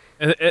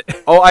 By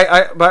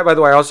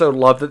the way, I also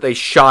love that they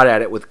shot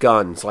at it with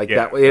guns like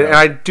that. Yeah. And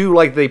I do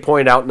like they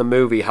point out in the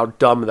movie how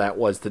dumb that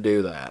was to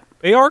do that.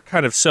 They are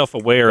kind of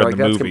self-aware Like, in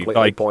the that's movie.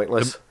 completely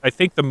pointless. I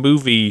think the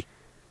movie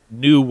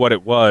knew what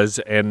it was,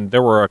 and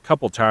there were a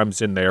couple times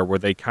in there where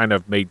they kind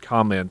of made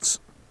comments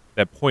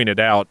that pointed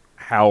out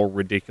how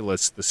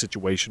ridiculous the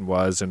situation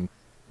was, and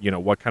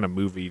what kind of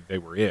movie they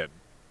were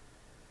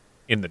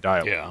in the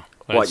dialogue. Yeah,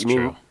 What, that's you mean-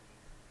 true.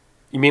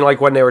 You mean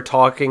like when they were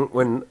talking,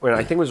 when I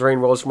think it was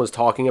Rainn Wilson was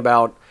talking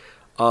about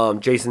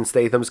Jason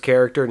Statham's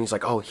character, and he's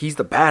like, oh, he's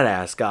the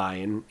badass guy,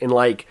 and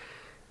like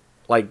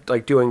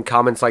doing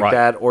comments like Right.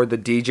 that, or the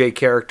DJ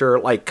character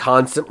like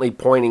constantly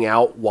pointing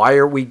out, why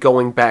are we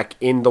going back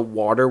in the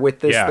water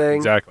with this Yeah, thing?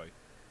 exactly.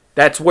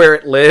 That's where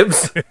it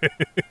lives.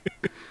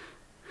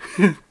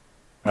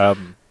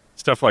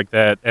 Stuff like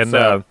that. And,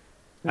 So-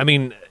 I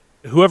mean,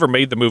 whoever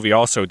made the movie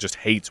also just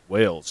hates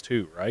whales,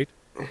 too, right?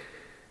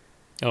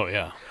 Oh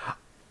yeah.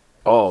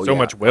 Oh, So yeah.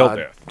 much whale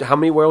death. How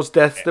many whales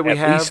deaths did we At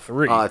have? least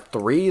 3.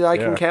 3 that I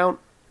Yeah. can count.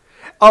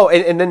 Oh,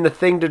 and then the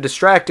thing to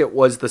distract it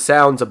was the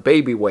sounds of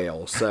baby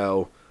whales.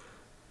 So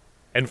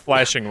And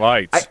flashing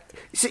lights.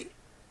 see.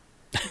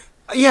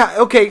 Yeah.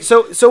 Okay.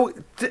 So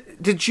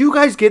did you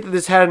guys get that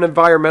this had an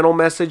environmental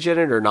message in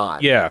it or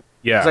not? yeah.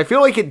 'Cause I feel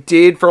like it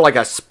did for like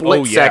a split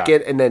Oh, yeah.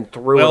 second, and then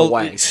threw it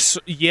away.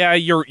 Yeah,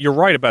 you're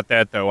right about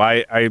that, though.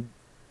 I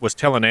was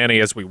telling Annie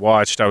as we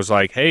watched, I was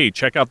like, hey,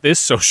 check out this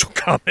social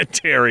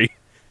commentary.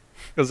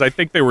 Because I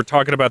think they were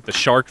talking about the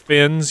shark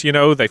fins,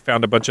 they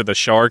found a bunch of the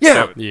sharks.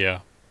 Yeah. Yeah.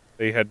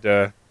 They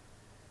had,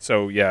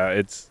 so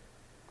yeah,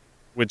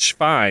 which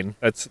fine.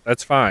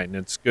 That's fine.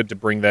 It's good to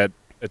bring that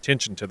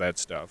attention to that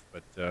stuff.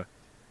 But,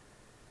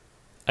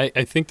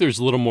 I think there's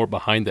a little more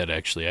behind that,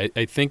 actually.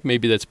 I think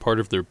maybe that's part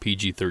of their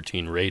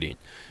PG-13 rating.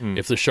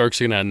 If the sharks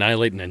are going to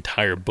annihilate an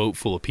entire boat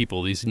full of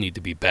people, these need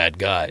to be bad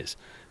guys.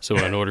 So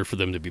in order for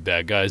them to be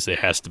bad guys, there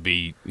has to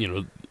be,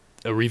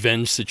 a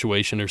revenge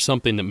situation or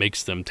something that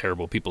makes them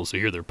terrible people. So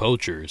here they're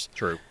poachers.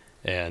 true.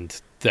 And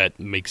that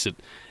makes it...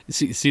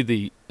 See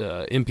the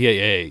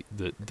MPAA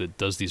that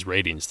does these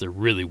ratings, they're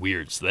really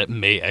weird. So that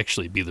may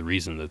actually be the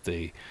reason that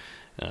they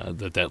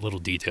that little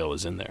detail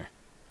is in there.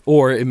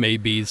 Or it may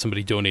be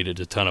somebody donated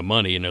a ton of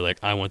money and they're like,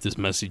 I want this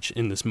message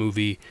in this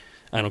movie.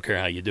 I don't care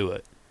how you do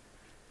it.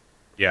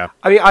 Yeah.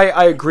 I mean,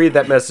 I agree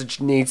that message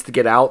needs to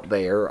get out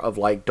there of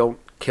like, don't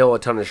kill a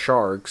ton of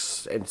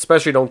sharks, and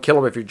especially don't kill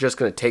them if you're just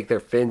going to take their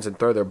fins and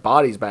throw their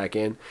bodies back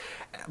in.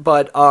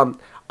 But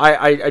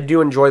I do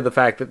enjoy the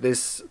fact that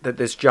this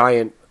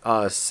giant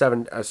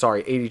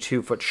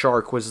 82-foot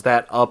shark was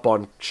that up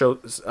on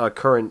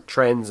current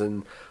trends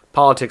and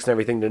politics and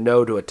everything to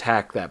know to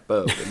attack that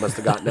boat. It must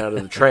have gotten out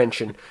of the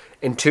trench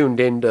and tuned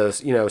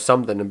into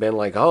something and been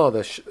like, oh,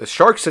 the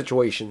shark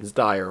situation's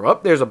dire. Oh,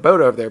 there's a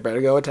boat over there.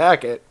 Better go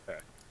attack it.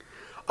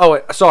 Oh,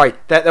 sorry.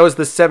 That was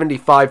the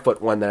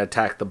 75-foot one that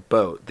attacked the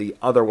boat. The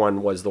other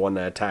one was the one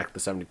that attacked the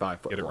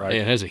 75-foot Get it one. right.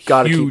 It has a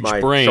Gotta keep huge my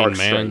brain, sharks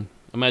man. straight.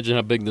 Imagine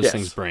how big this Yes.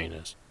 thing's brain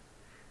is.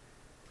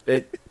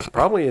 It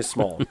probably is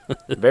small.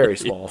 Very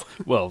small.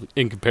 Well,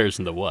 in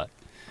comparison to what?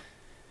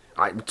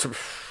 I,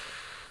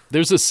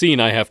 There's a scene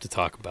I have to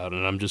talk about,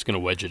 and I'm just going to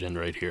wedge it in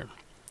right here.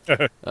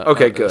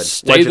 okay, good. Wedge it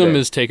Statham in.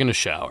 is taking a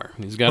shower.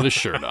 He's got his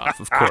shirt off,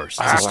 of course.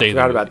 It's a I Statham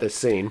forgot movie. about this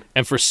scene.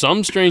 And for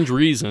some strange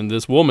reason,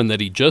 this woman that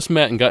he just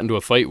met and got into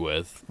a fight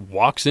with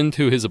walks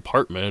into his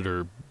apartment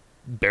or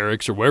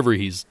barracks or wherever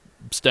he's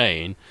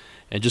staying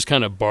and just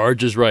kind of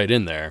barges right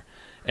in there.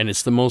 And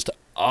it's the most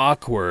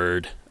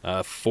awkward,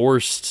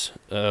 forced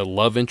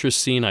love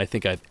interest scene I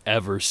think I've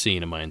ever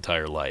seen in my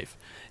entire life.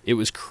 It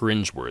was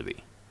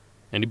cringeworthy.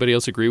 Anybody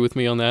else agree with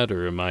me on that,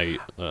 or am I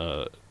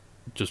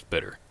just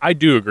bitter? I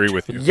do agree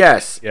with you.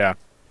 Yes. Yeah.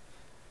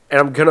 And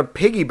I'm going to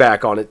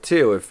piggyback on it,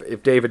 too,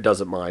 if David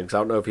doesn't mind, because I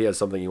don't know if he has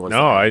something he wants to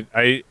No, add.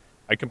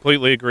 I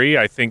completely agree.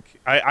 I think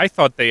I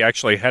thought they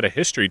actually had a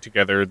history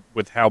together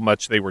with how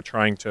much they were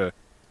trying to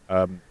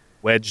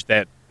wedge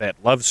that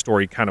love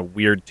story kind of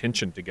weird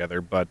tension together,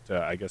 but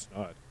I guess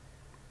not.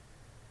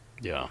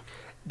 Yeah.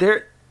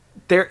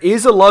 There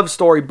is a love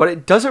story, but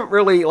it doesn't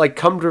really like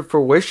come to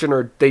fruition,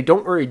 or they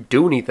don't really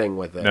do anything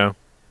with it. No.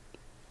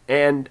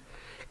 And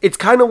it's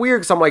kind of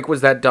weird because I'm like,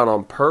 was that done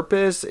on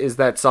purpose? Is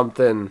that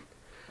something,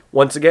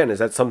 once again, is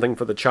that something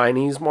for the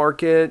Chinese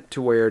market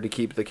to where to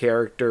keep the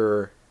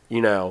character,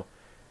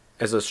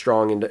 as a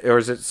strong, or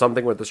is it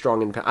something with the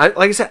strong impact?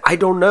 Like I said, I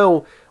don't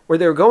know where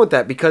they were going with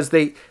that, because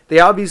they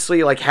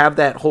obviously like have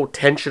that whole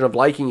tension of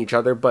liking each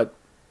other, but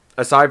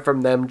aside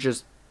from them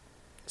just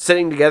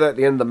sitting together at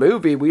the end of the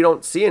movie, we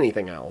don't see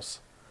anything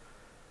else.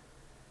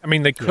 I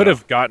mean, they could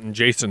have gotten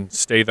Jason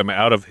Statham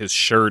out of his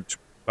shirt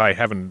by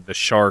having the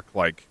shark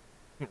like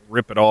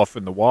rip it off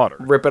in the water.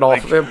 Rip it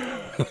off of him.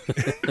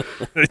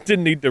 They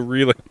didn't need to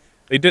really.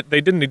 They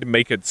didn't need to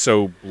make it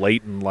so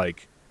blatant.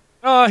 Like,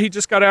 oh, he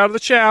just got out of the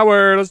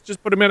shower. Let's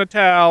just put him in a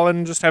towel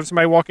and just have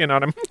somebody walk in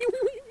on him.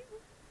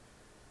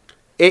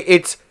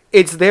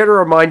 It's there to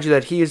remind you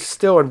that he is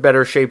still in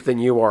better shape than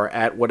you are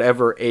at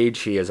whatever age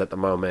he is at the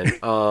moment.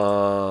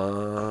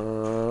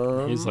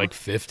 He's like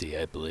 50,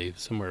 I believe,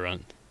 somewhere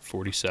around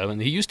 47.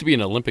 He used to be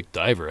an Olympic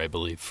diver, I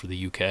believe, for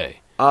the UK.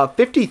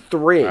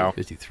 53. Wow.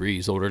 53.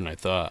 He's older than I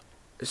thought.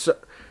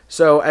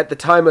 So at the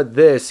time of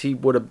this, he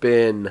would have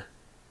been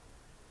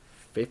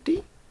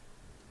 50?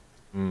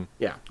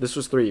 Yeah, this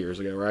was 3 years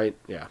ago, right?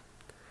 Yeah.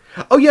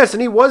 Oh, yes,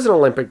 and he was an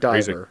Olympic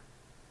diver. Crazy.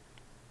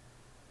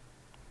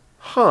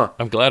 Huh.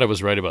 I'm glad I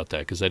was right about that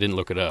because I didn't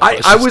look it up.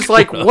 I was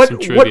like, what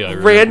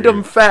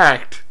random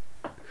fact?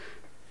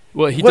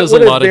 Well, he what- does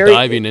what a a lot very- of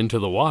diving into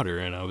the water,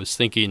 and I was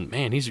thinking,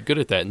 man, he's good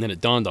at that. And then it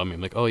dawned on me,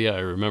 I'm like, oh, yeah, I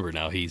remember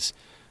now. He's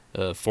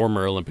a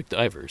former Olympic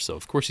diver, so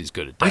of course he's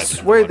good at I diving.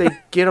 swear in the they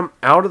water. get him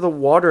out of the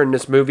water in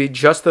this movie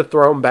just to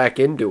throw him back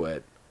into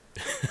it.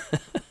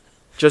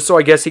 Just so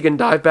I guess he can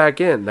dive back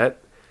in. That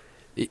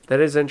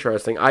is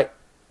interesting.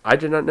 I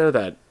did not know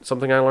that.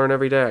 Something I learn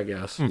every day, I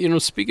guess. You know,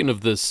 speaking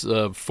of this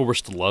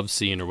forced love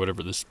scene or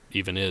whatever this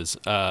even is,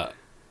 that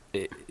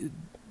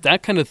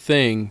kind of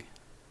thing,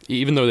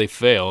 even though they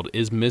failed,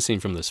 is missing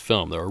from this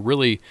film. There are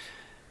really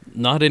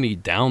not any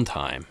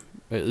downtime.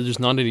 There's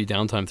not any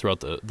downtime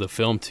throughout the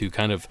film to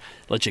kind of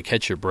let you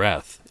catch your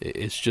breath.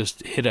 It's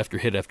just hit after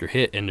hit after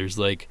hit, and there's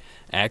like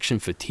action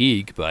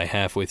fatigue by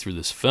halfway through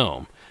this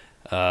film.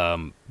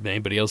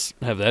 Anybody else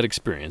have that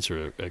experience,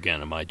 or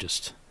again, am I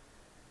just...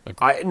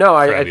 I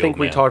crabby think old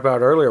we man? talked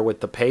about it earlier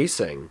with the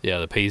pacing. Yeah,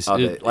 the pace. Of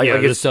it. Like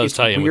this does it's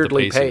tie in with the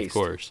weirdly pacing, paced.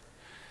 of course.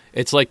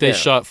 It's like they Yeah.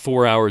 shot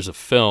 4 hours of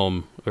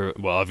film, or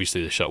well,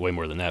 obviously they shot way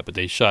more than that, but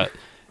they shot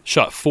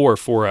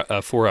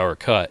 4-hour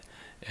cut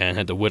and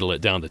had to whittle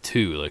it down to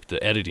 2. Like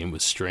the editing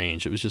was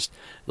strange. It was just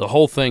the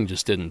whole thing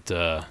just didn't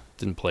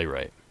play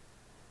right.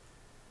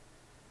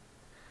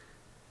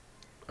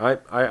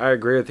 I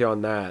agree with you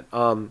on that.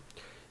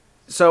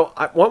 So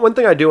one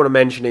thing I do want to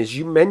mention is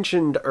you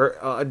mentioned,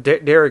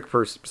 Derek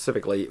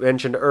specifically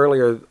mentioned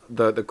earlier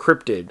the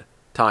cryptid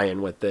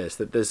tie-in with this,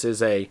 that this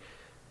is a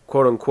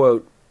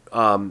quote-unquote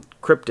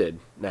cryptid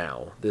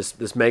now. This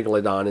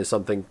megalodon is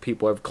something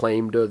people have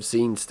claimed to have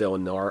seen still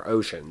in our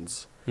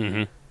oceans.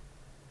 Mm-hmm.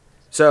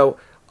 So,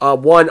 I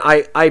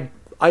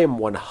am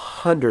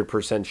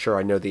 100% sure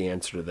I know the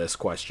answer to this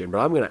question, but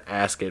I'm going to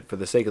ask it for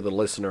the sake of the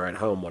listener at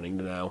home wanting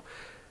to know.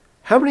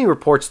 How many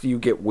reports do you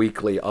get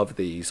weekly of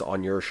these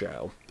on your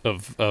show?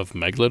 Of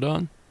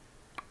Megalodon?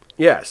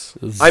 Yes.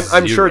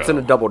 I'm sure it's in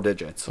the Zero. double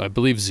digits. I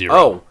believe 0.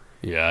 Oh,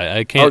 Yeah,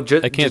 I can't.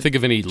 I can't just- think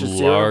of any just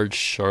zero? large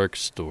shark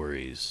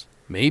stories.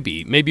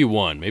 Maybe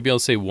one. Maybe I'll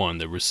say one.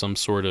 There was some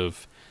sort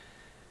of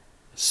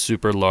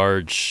super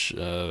large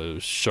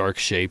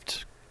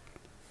shark-shaped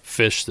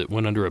fish that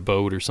went under a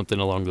boat or something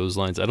along those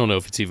lines. I don't know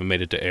if it's even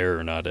made it to air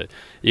or not.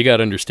 You got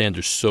to understand,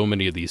 there's so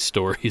many of these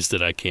stories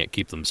that I can't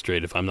keep them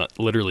straight if I'm not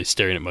literally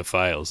staring at my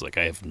files. Like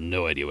I have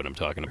no idea what I'm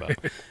talking about.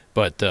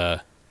 But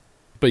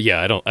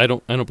yeah, I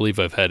don't believe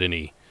I've had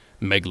any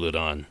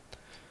megalodon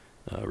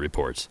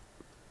reports.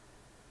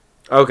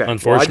 Okay. Well,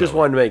 Unfortunately. I just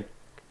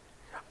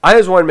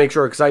wanted to make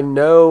sure because I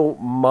know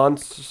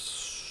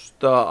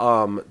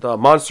the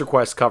Monster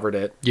Quest covered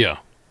it Yeah.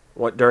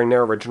 during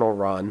their original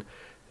run.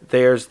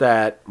 There's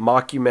that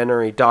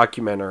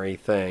documentary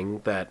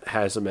thing that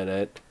has them in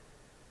it.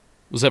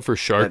 Was that for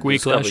Shark that Week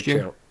Discovery last year?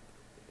 Channel-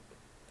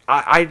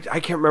 I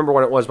can't remember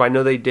what it was, but I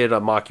know they did a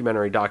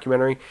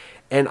documentary,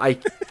 and I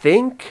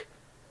think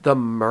the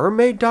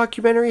Mermaid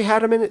documentary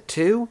had them in it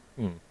too.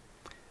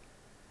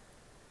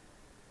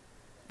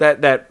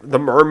 That the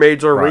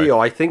mermaids are Right. real.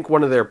 I think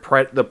one of their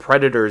the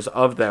predators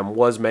of them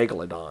was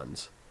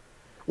megalodons,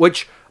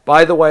 which,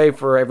 by the way,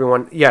 for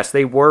everyone, yes,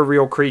 they were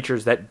real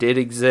creatures that did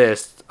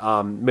exist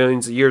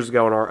millions of years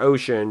ago in our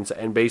oceans,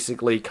 and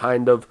basically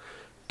kind of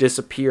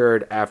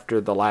disappeared after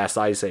the last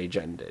ice age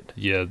ended.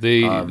 Yeah,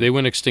 they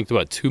went extinct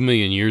about 2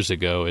 million years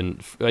ago,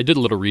 and I did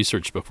a little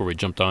research before we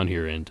jumped on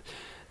here, and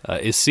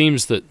it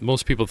seems that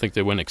most people think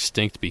they went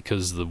extinct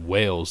because the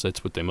whales,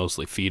 that's what they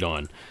mostly feed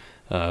on,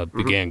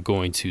 began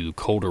going to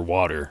colder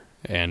water,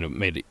 and it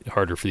made it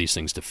harder for these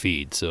things to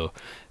feed. So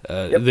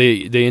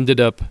they ended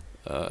up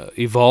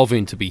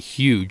evolving to be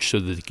huge so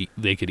that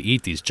they could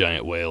eat these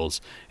giant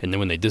whales, and then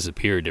when they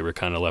disappeared, they were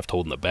kind of left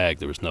holding the bag.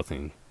 There was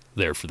nothing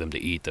there for them to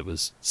eat that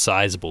was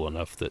sizable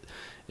enough that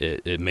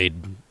it made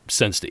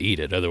sense to eat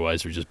it.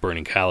 Otherwise, we're just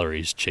burning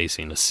calories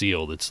chasing a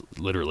seal that's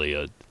literally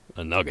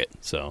a nugget.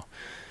 So,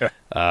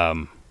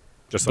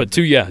 Just but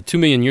 2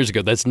 million years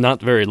ago, that's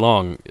not very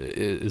long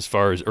as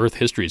far as Earth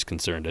history is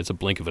concerned. That's a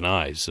blink of an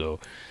eye.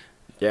 So,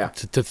 Yeah.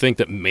 to think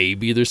that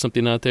maybe there's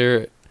something out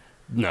there,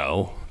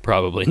 no,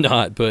 probably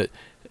not. But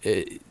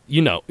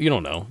you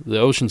don't know. The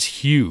ocean's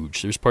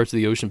huge. There's parts of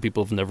the ocean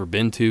people have never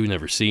been to,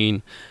 never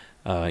seen.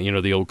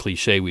 The old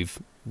cliche,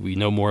 we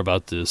know more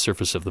about the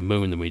surface of the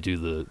moon than we do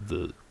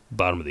the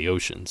bottom of the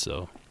ocean.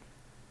 So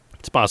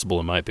it's possible,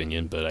 in my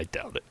opinion, but I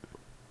doubt it.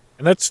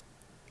 and that's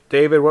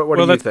David, what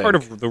do you that's think? part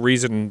of the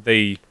reason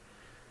they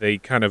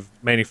kind of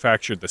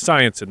manufactured the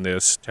science in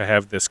this, to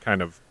have this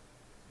kind of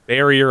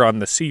barrier on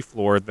the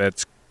seafloor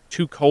that's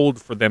too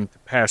cold for them to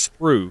pass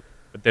through.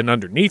 But then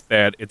underneath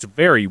that, it's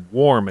very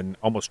warm and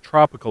almost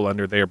tropical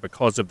under there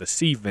because of the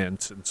sea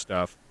vents and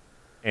stuff.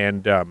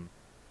 And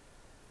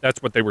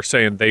that's what they were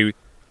saying.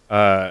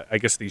 I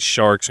guess these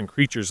sharks and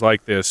creatures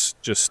like this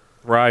just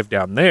thrive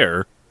down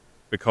there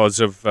because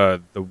of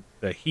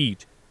the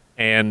heat.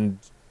 And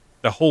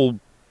the whole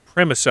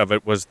premise of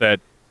it was that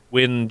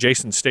when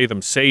Jason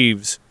Statham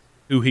saves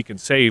who he can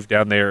save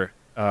down there,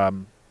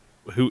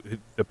 who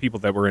the people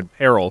that were in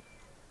peril,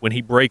 when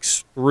he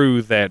breaks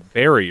through that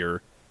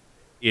barrier,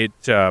 it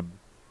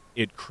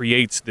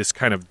creates this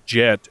kind of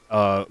jet.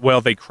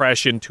 They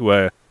crash into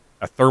a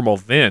thermal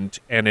vent,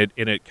 and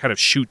it kind of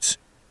shoots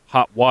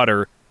hot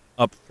water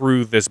up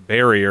through this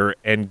barrier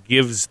and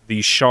gives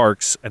these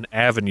sharks an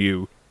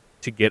avenue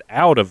to get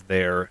out of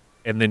there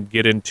and then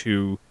get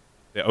into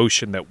the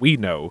ocean that we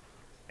know.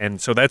 And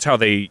so that's how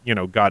they,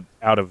 got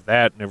out of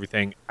that and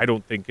everything. I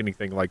don't think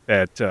anything like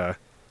that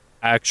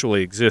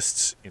actually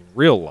exists in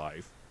real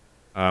life.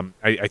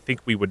 I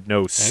think we would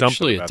know something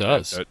Actually, it about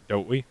does. that,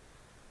 don't we?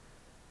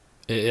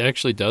 It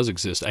actually does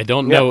exist. I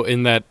don't know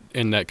in that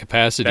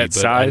capacity, That but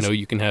size? I know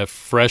you can have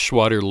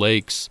freshwater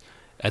lakes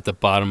at the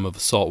bottom of a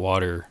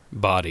saltwater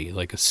body,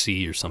 like a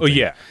sea or something. Oh,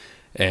 yeah.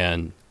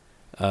 And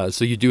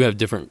so you do have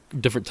different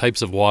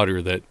types of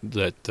water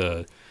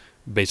that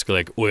basically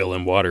like oil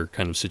and water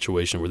kind of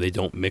situation where they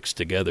don't mix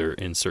together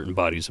in certain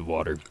bodies of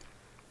water.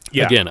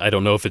 Yeah. Again, I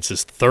don't know if it's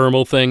this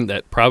thermal thing.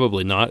 That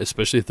probably not,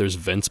 especially if there's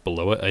vents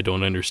below it. I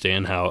don't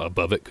understand how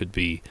above it could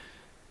be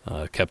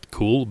kept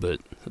cool,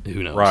 but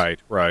who knows?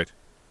 Right.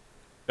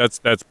 That's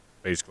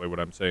basically what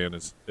I'm saying.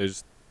 Is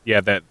there's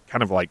that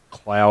kind of like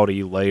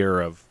cloudy layer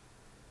of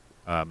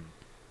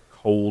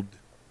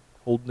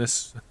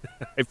coldness.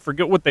 I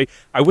forget what they.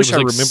 I wish I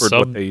remembered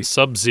what they.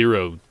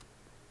 Sub-zero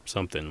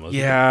something. Wasn't it?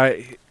 Yeah,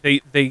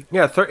 they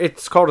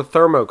it's called a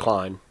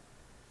thermocline.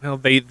 well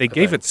they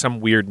gave think. it some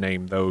weird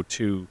name though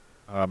too,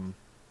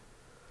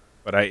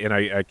 but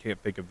I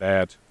can't think of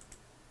that.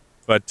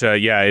 But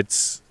I'd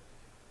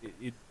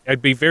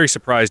be very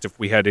surprised if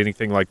we had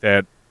anything like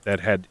that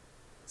had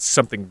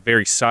something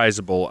very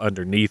sizable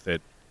underneath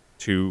it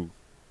to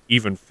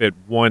even fit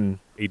one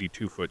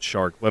 82-foot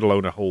shark, let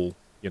alone a whole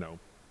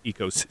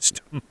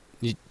ecosystem.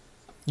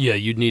 Yeah,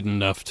 you'd need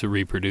enough to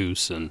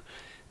reproduce, and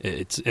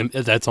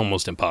that's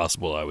almost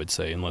impossible, I would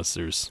say, unless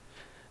there's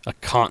a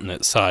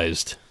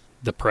continent-sized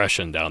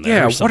depression down there.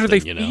 Yeah, or what are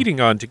they something, feeding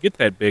on to get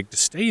that big to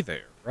stay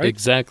there? Right?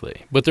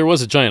 Exactly. But there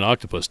was a giant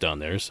octopus down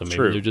there, so maybe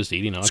True. they're just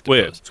eating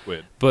octopus.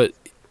 Squid. But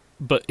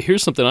But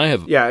here's something I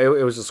have. Yeah, it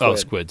was a squid. Oh,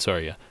 squid.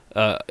 Sorry,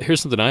 yeah.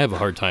 Here's something I have a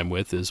hard time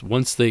with is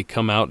once they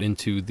come out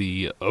into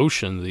the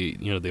ocean,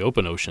 the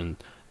open ocean,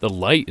 the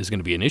light is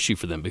going to be an issue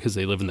for them because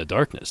they live in the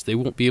darkness. They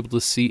won't be able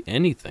to see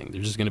anything.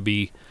 They're just going to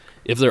be,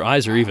 if their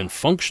eyes are even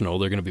functional,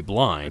 they're going to be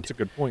blind. That's a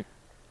good point.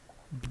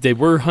 They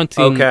were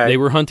hunting. Okay. They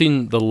were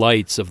hunting the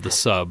lights of the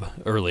sub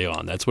early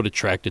on. That's what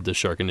attracted the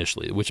shark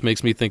initially, which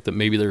makes me think that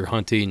maybe they're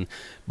hunting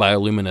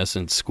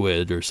bioluminescent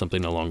squid or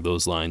something along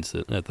those lines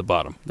at the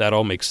bottom. That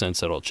all makes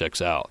sense. That all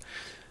checks out.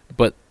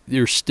 But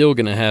you're still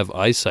going to have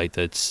eyesight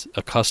that's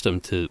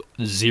accustomed to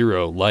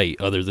zero light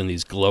other than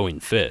these glowing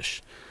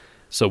fish.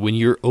 So when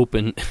you're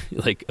open,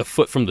 like a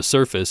foot from the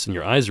surface, and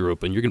your eyes are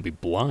open, you're going to be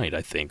blind.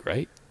 I think,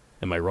 right?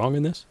 Am I wrong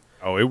in this?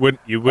 Oh, it wouldn't.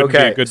 You wouldn't be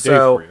Okay, a good day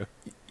so- for you.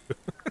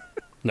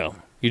 No.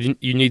 You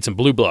need some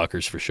blue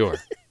blockers for sure.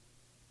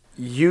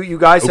 You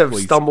guys have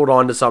please. stumbled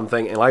onto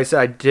something, and like I said,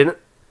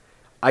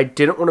 I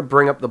didn't want to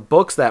bring up the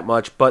books that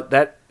much,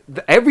 but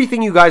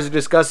everything you guys are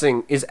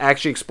discussing is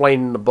actually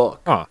explained in the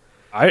book. Huh.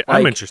 I'm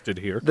Like, interested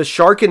here. The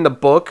shark in the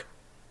book,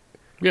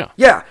 Yeah.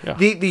 yeah. Yeah.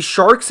 The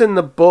sharks in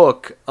the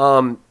book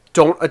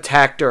don't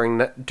attack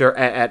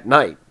at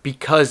night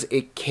because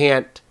it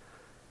can't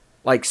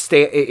like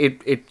stay.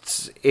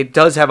 It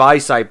does have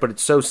eyesight, but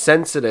it's so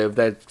sensitive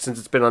that since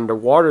it's been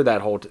underwater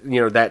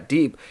that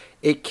deep,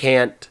 it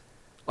can't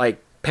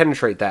like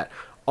penetrate that.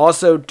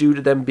 Also, due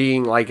to them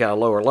being like at a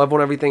lower level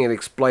and everything, it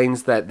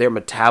explains that their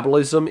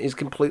metabolism is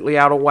completely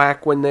out of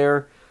whack when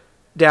they're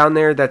down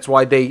there. That's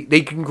why they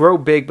can grow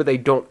big, but they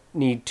don't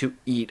need to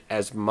eat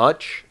as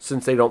much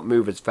since they don't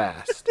move as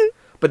fast.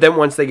 But then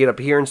once they get up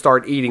here and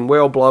start eating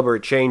whale blubber,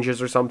 it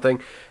changes or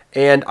something.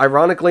 And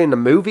ironically, in the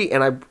movie,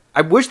 and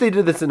I wish they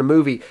did this in the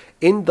movie,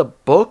 in the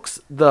books,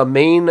 the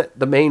main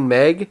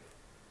Meg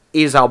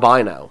is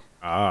albino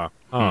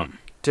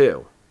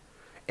too,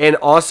 and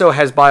also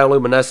has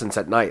bioluminescence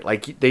at night.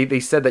 Like they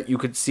said that you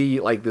could see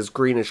like this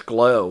greenish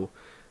glow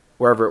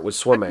wherever it was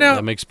swimming. Now-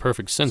 That makes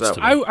perfect sense So, to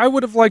me. I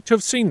would have liked to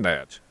have seen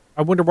that.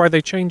 I wonder why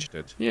they changed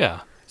it.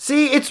 Yeah.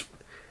 See,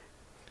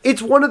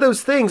 it's one of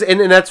those things, and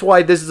that's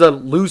why this is a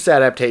loose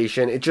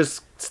adaptation. It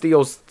just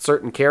steals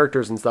certain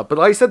characters and stuff. But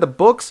like I said, the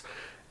books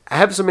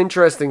have some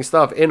interesting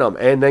stuff in them,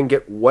 and then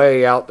get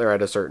way out there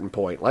at a certain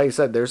point. Like I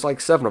said, there's like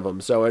 7 of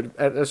them, so at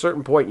a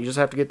certain point, you just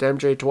have to get to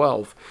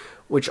MJ-12,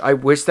 which I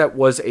wish that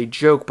was a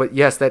joke, but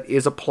yes, that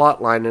is a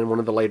plot line in one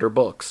of the later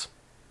books.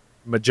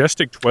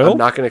 Majestic 12? I'm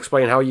not going to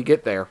explain how you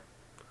get there.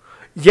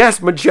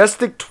 Yes,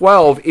 Majestic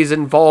 12 is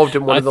involved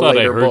in one I of the thought I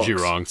later heard books. you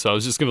wrong, so I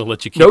was just going to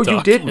let you keep No, talking.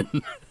 you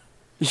didn't.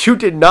 You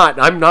did not.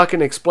 I'm not going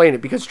to explain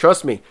it because,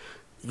 trust me,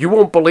 you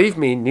won't believe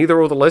me, neither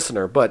will the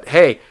listener. But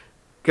hey,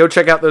 go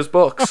check out those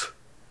books.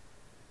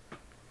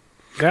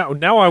 Now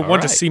I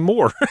want to right. see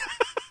more.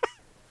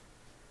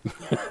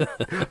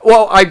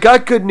 Well, I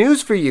got good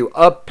news for you.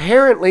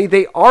 Apparently,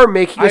 they are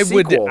making a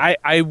sequel.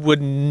 I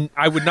would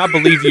not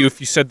believe you if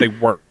you said they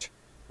weren't.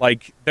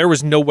 Like, there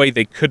was no way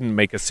they couldn't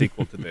make a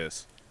sequel to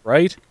this,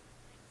 right?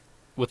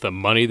 With the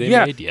money they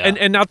Yeah. made, yeah.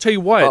 And I'll tell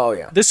you what. Oh,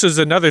 yeah. This is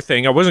another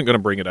thing. I wasn't going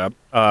to bring it up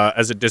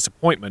as a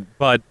disappointment,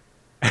 but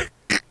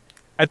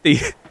at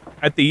the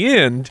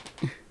end,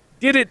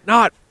 did it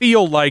not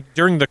feel like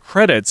during the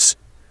credits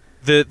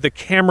the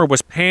camera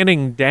was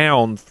panning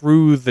down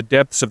through the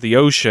depths of the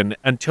ocean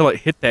until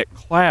it hit that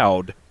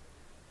cloud?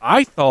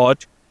 I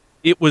thought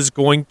it was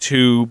going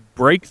to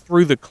break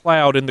through the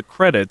cloud in the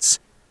credits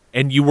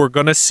and you were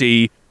going to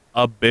see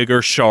a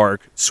bigger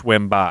shark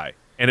swim by.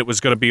 And it was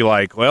going to be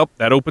like, well,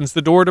 that opens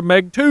the door to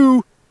Meg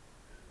 2.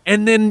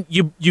 And then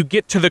you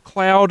get to the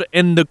cloud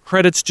and the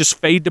credits just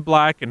fade to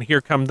black and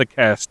here come the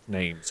cast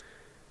names.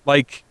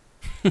 Like,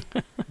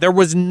 there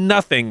was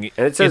nothing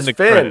And it says in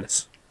the Finn.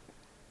 credits.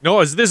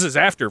 No, this is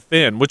after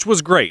Finn, which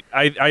was great.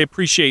 I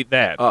appreciate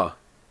that. Oh.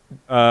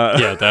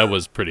 Yeah, that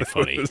was pretty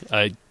funny.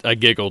 I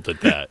giggled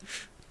at that.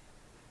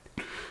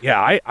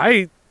 Yeah,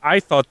 I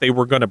thought they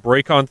were going to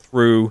break on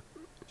through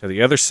to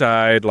the other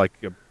side like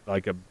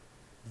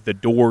the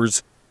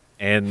doors,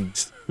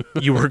 and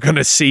you were going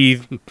to see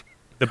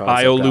the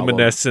Concept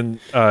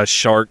bioluminescent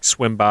shark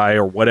swim by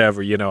or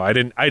whatever. You know, I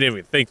didn't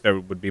even think there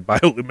would be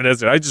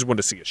bioluminescent. I just wanted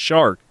to see a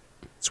shark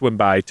swim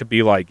by to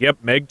be like, yep,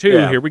 Meg 2,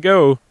 Yeah. here we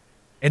go,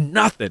 and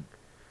nothing.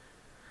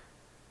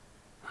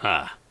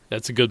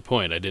 That's a good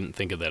point. I didn't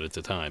think of that at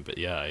the time, but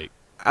yeah, it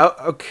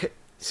Okay.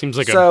 seems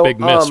like So, a big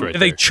miss right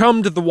They there.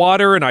 chummed the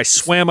water, and I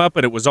swam up,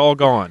 and it was all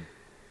gone.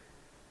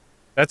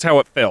 That's how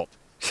it felt.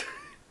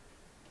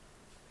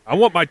 I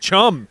want my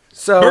chum.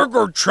 So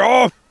Burger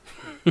chum.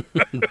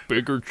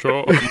 Bigger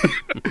troll.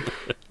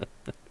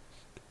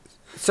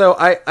 So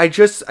I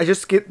just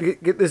get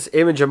this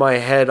image in my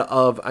head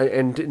of,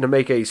 and to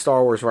make a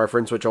Star Wars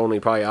reference, which only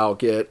probably I'll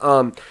get,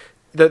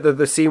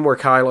 the scene where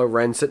Kylo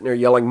Ren's sitting there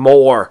yelling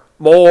more.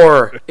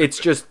 It's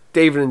just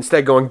David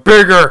instead going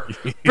bigger.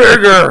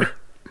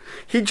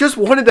 He just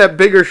wanted that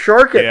bigger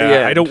shark at the end.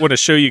 Yeah, I don't want to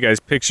show you guys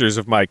pictures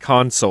of my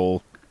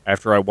console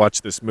after I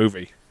watch this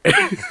movie.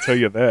 I'll tell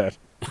you that.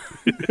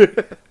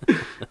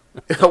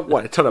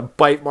 What, a ton of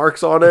bite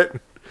marks on it?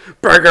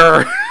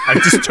 Bigger. I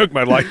just took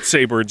my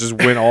lightsaber and just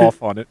went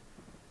off on it.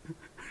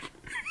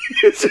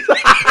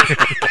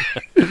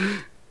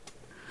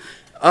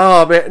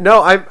 Oh man,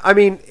 no, I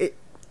mean,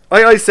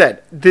 like I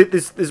said,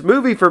 this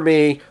movie for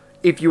me,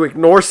 if you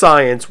ignore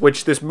science,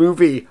 which this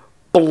movie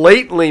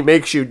blatantly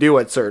makes you do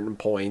at certain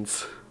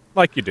points,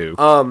 Like you do.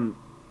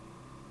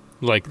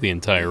 Like the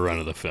entire run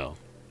of the film.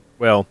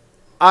 Well,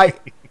 I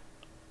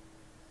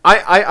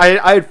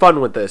had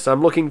fun with this.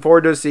 I'm looking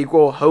forward to a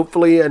sequel.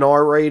 Hopefully an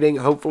R rating.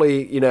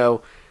 Hopefully,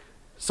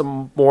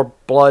 some more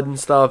blood and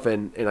stuff.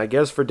 And I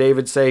guess for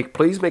David's sake,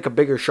 please make a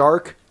bigger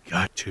shark.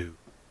 got to.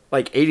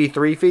 Like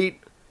 83 feet.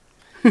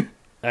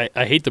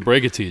 I hate to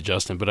break it to you,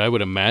 Justin, but I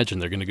would imagine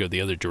they're going to go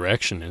the other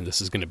direction, and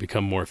this is going to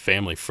become more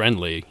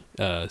family-friendly,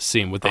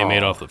 seeing what they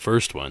made off the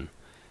first one.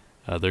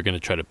 They're going to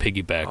try to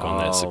piggyback on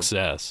that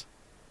success.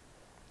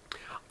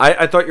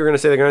 I thought you were going to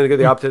say they're going to go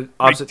the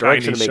opposite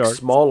direction and make sharks.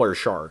 smaller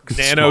sharks.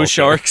 Nano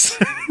sharks.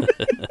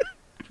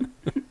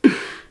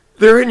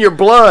 They're in your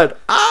blood.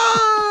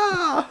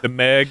 Ah! The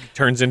Meg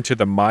turns into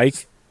the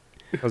Mike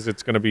because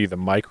it's going to be the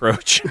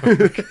microach.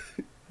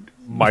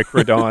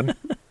 Microdon.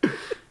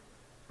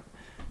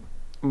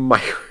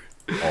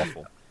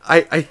 Awful.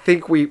 I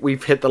think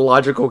we've hit the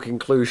logical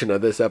conclusion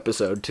of this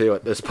episode, too,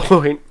 at this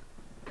point.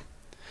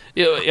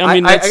 Yeah, I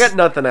got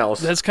nothing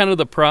else. That's kind of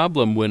the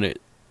problem when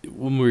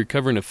we're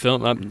covering a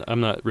film.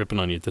 I'm not ripping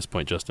on you at this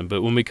point, Justin,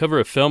 but when we cover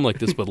a film like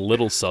this with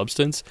little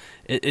substance,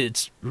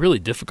 it's really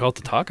difficult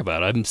to talk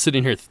about. I'm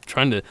sitting here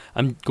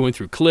I'm going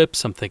through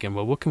clips. I'm thinking,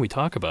 well, what can we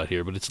talk about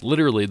here? But it's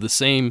literally the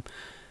same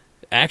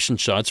action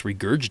shots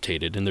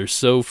regurgitated, and they're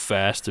so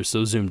fast, they're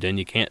so zoomed in,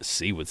 you can't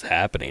see what's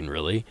happening,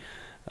 really.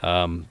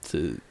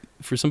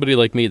 For somebody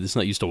like me that's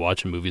not used to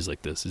watching movies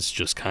like this, it's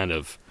just kind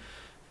of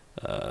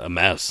a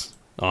mess,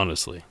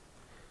 honestly.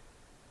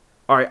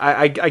 All right,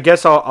 I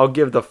guess I'll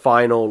give the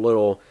final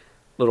little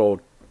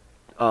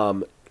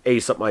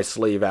ace up my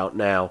sleeve out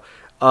now.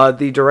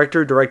 The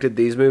director who directed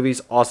these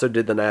movies also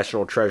did the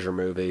National Treasure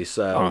movie,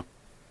 so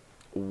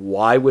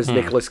why was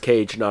Nicolas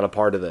Cage not a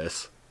part of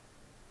this?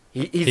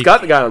 He's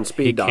got the guy on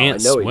speed dial. I know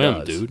swim, he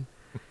does. Dude.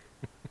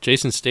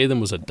 Jason Statham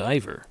was a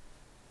diver.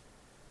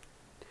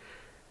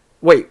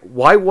 Wait,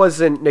 why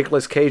wasn't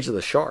Nicolas Cage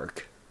the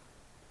shark?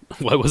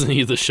 Why wasn't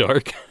he the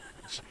shark?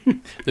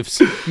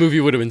 This movie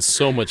would have been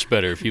so much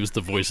better if he was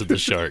the voice of the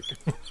shark.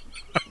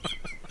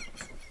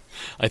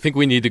 I think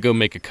we need to go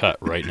make a cut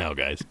right now,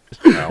 guys.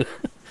 Wow.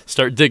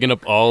 Start digging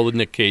up all the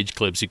Nick Cage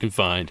clips you can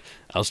find.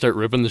 I'll start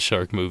ripping the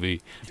shark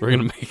movie. We're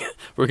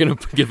gonna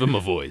give him a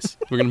voice.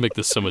 We're gonna make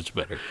this so much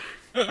better.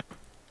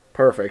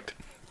 Perfect.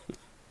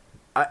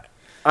 I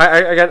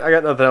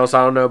got nothing else.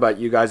 I don't know about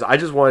you guys. I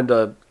just wanted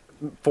to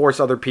force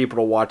other people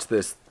to watch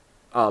this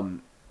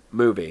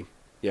movie.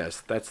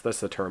 Yes, that's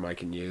the term I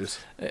can use.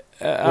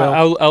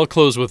 I'll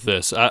close with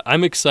this.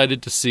 I'm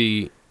excited to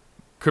see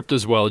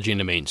cryptozoology in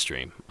the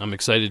mainstream. I'm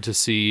excited to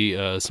see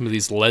some of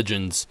these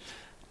legends,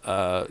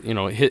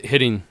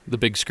 hitting the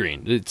big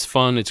screen. It's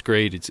fun. It's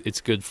great.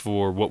 It's good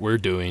for what we're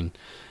doing.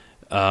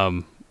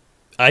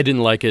 I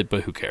didn't like it,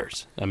 but who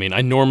cares? I mean,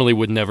 I normally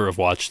would never have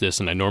watched this,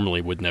 and I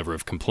normally would never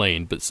have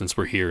complained. But since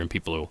we're here and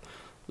people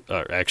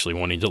are actually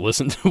wanting to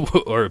listen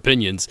to our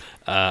opinions,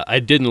 I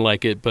didn't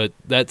like it. But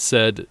that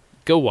said,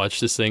 go watch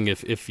this thing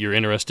if you're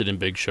interested in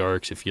big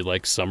sharks, if you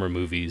like summer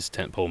movies,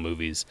 tentpole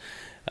movies.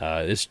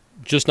 It's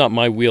just not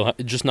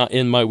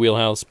in my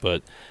wheelhouse,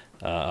 but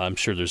I'm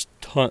sure there's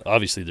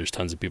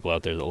tons of people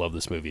out there that love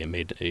this movie and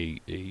made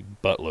a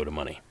buttload of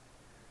money.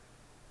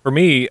 For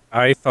me,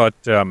 I thought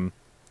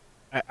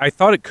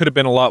it could have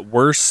been a lot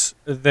worse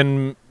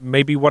than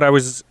maybe what I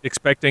was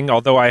expecting,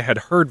 although I had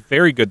heard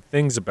very good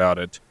things about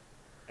it.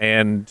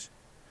 And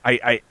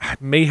I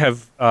may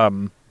have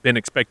been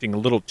expecting a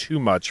little too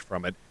much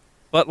from it.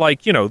 But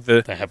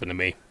that happened to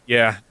me.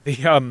 Yeah,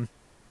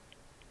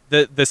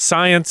 the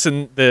science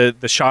and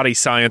the shoddy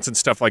science and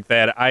stuff like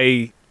that,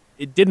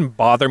 it didn't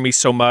bother me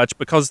so much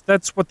because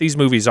that's what these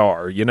movies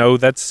are.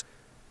 That's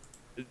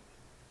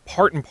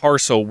part and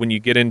parcel when you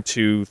get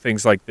into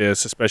things like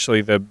this,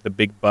 especially the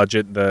big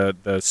budget,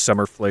 the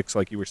summer flicks,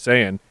 like you were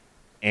saying.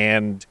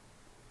 And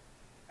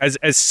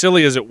as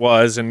silly as it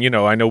was, and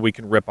I know we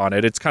can rip on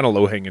it, it's kind of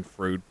low hanging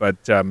fruit,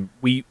 but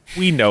we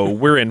know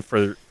we're in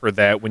for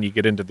that when you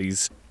get into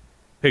these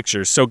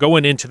pictures. So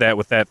going into that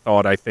with that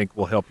thought, I think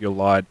will help you a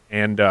lot.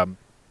 And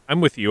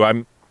I'm with you.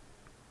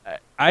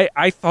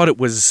 I thought it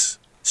was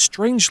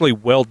strangely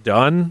well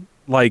done.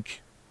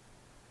 Like,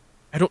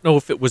 I don't know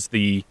if it was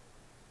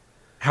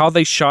how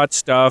they shot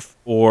stuff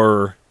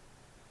or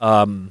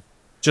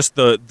just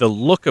the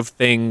look of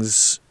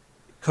things,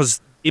 because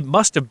it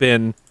must have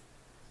been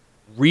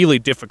really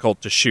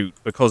difficult to shoot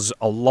because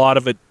a lot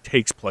of it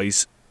takes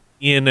place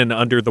in and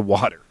under the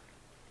water.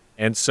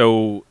 And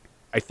so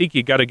I think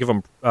you got to give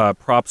them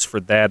props for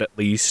that at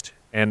least.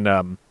 And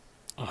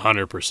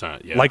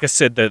 100%, yeah. Like I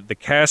said, the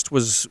cast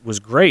was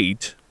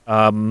great.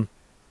 Some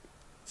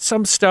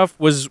stuff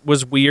was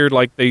weird,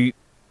 like they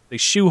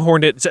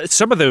shoehorned it.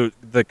 Some of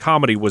the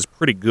comedy was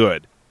pretty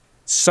good.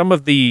 Some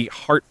of the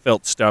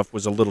heartfelt stuff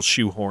was a little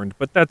shoehorned,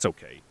 but that's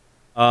okay.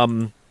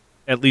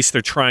 At least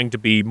they're trying to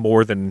be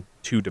more than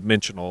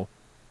two-dimensional.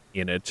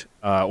 in it,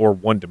 or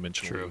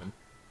one-dimensional. True. Even.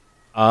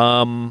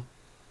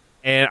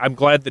 And I'm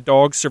glad the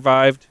dog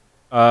survived.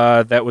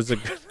 That was a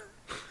good.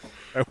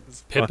 That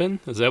was fun. Pippin?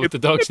 Is that what the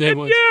dog's name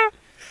was? Yeah.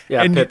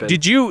 Yeah, And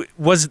Pippin.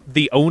 was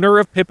the owner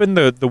of Pippin,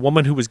 the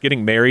woman who was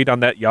getting married on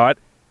that yacht,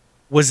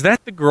 was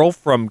that the girl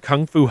from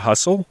Kung Fu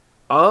Hustle?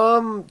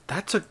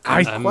 That's a good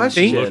I'm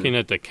question. looking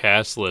at the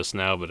cast list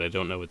now, but I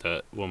don't know what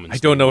that woman's I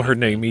don't know name her is.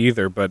 name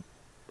either, but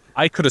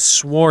I could have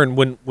sworn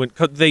when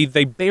 'cause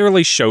they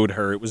barely showed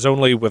her. It was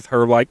only with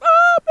her like,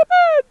 oh,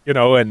 Pippin,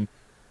 and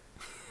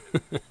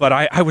but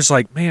I was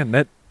like, man,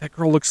 that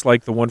girl looks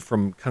like the one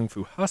from Kung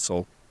Fu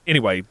Hustle.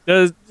 Anyway,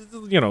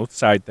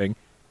 side thing.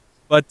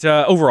 But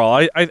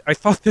overall, I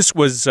thought this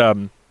was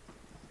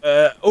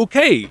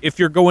okay. If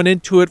you're going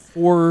into it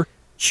for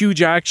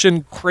huge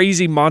action,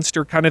 crazy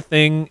monster kind of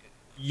thing,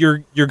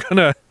 you're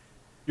gonna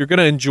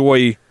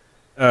enjoy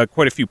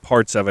quite a few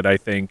parts of it, I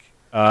think.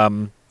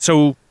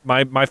 So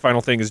my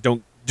final thing is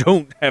don't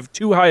have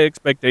too high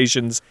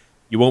expectations.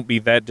 You won't be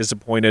that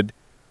disappointed.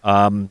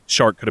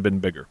 Shark could have been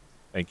bigger.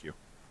 Thank you.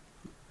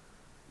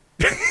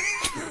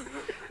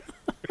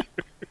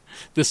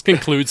 This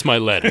concludes my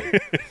letter.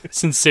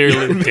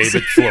 Sincerely,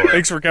 David Flora.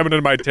 Thanks for coming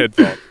to my TED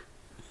Talk.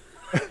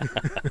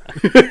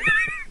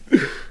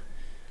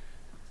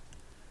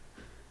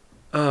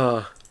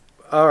 All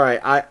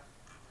right,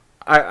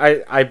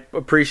 I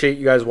appreciate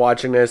you guys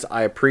watching this.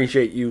 I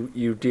appreciate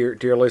you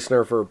dear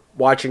listener, for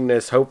watching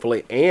this,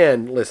 hopefully,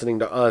 and listening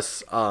to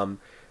us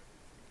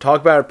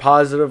talk about it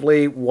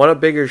positively, want a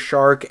bigger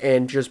shark,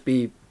 and just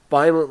be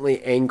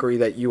violently angry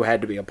that you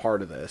had to be a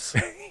part of this.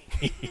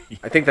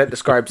 I think that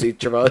describes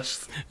each of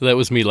us. That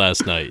was me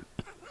last night.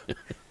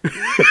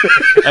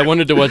 I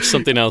wanted to watch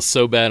something else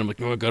so bad. I'm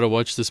like, I gotta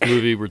watch this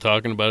movie. We're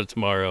talking about it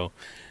tomorrow.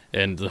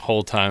 And the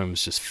whole time I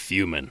was just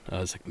fuming. I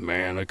was like,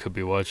 man, I could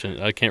be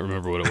watching. I can't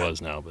remember what it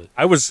was now, but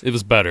it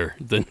was better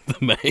than The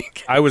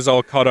Meg. I was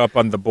all caught up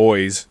on The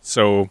Boys,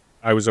 so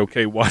I was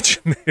okay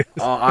watching this.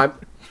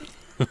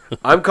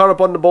 I'm caught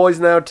up on The Boys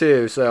now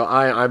too. So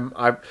I'm.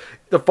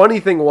 The funny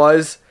thing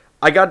was,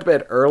 I got to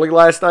bed early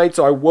last night,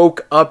 so I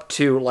woke up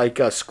to like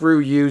a "screw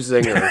you"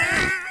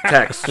 zinger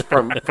text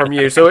from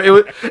you. So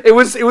it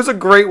was a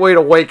great way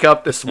to wake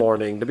up this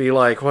morning, to be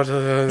like, what?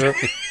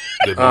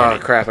 Oh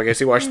crap! I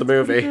guess you watched the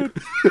movie.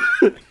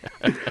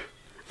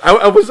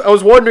 I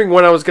was wondering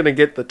when I was going to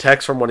get the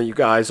text from one of you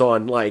guys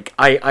on, like,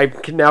 I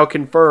can now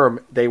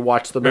confirm they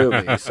watched the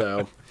movie.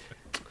 So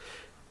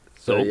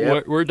yeah.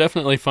 We're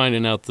definitely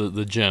finding out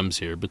the gems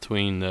here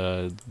between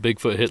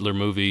Bigfoot Hitler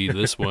movie,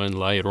 this one,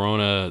 La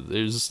Llorona.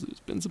 There's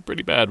been some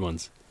pretty bad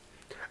ones.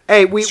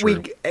 Hey, we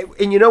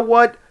and you know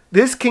what?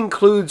 This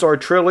concludes our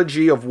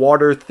trilogy of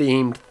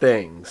water-themed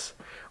things.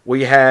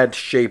 We had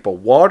Shape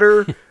of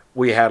Water.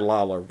 We had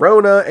La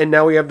Llorona, and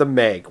now we have The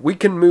Meg. We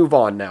can move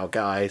on now,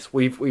 guys.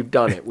 We've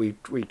done it. We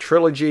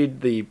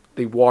trilogied the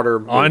water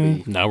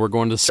movie. Now we're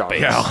going to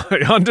space. Yeah,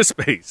 on to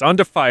space, on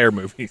to fire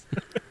movies.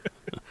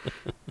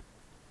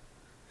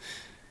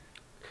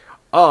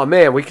 Oh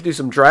man, we could do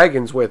some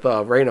dragons with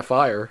Rain of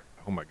Fire.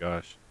 Oh my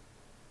gosh,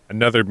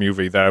 another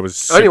movie that I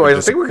was. Anyways,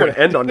 I think we're going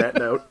to end on that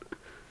note.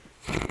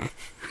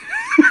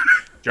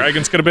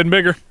 Dragons could have been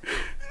bigger.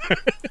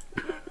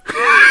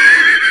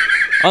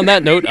 On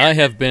that note, I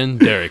have been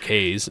Derek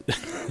Hayes.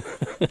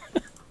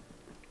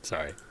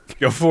 Sorry.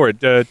 Go for it.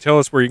 Tell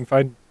us where you can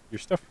find your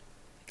stuff.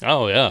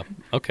 Oh, yeah.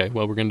 Okay,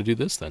 well, we're going to do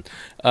this then.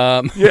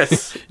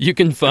 Yes. You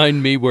can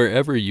find me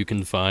wherever you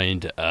can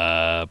find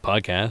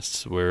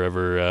podcasts,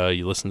 wherever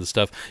you listen to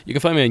stuff. You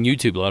can find me on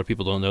YouTube. A lot of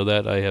people don't know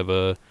that. I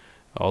have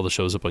all the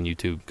shows up on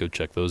YouTube. Go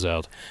check those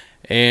out.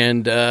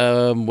 And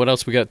what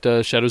else? We got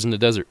Shadows in the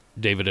Desert,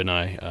 David and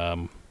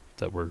I,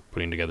 that we're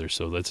putting together.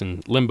 So that's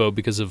in limbo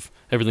because of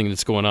everything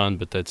that's going on,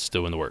 but that's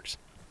still in the works.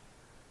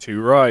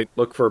 Too right.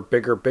 Look for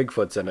bigger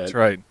Bigfoots in it. That's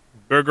right.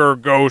 Bigger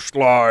ghost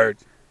light.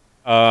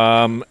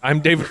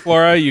 I'm David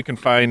Flora. You can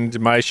find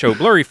my show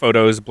Blurry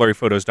Photos,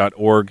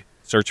 blurryphotos.org.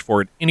 Search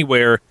for it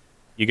anywhere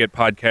you get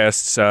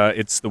podcasts.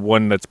 It's the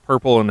one that's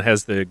purple and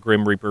has the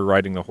Grim Reaper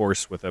riding the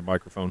horse with a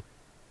microphone.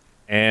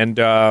 And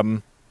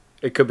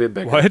it could be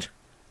bigger. What?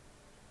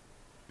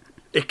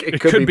 It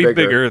could be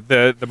bigger.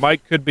 The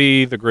mic could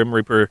be, the Grim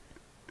Reaper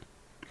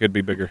could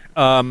be bigger.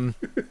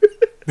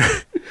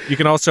 You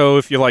can also,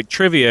 if you like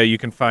trivia, you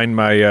can find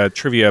my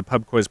trivia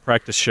pub quiz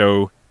practice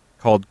show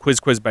called Quiz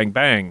Quiz Bang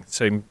Bang.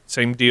 Same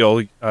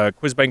deal.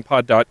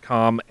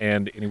 Quizbangpod.com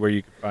and anywhere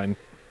you can find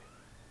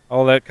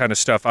all that kind of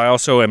stuff. I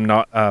also am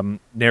not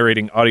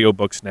narrating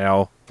audiobooks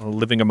now.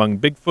 Living Among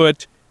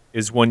Bigfoot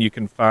is one you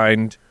can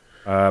find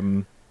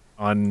on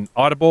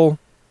Audible,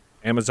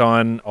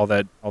 Amazon, all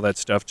that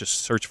stuff.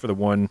 Just search for the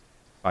one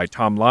by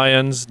Tom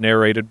Lyons,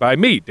 narrated by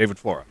me, David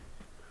Flora.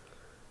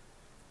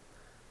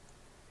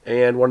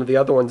 And one of the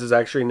other ones is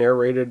actually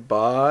narrated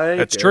by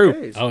That's Derek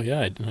true. Hayes. Oh,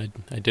 yeah,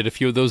 I did a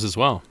few of those as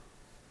well.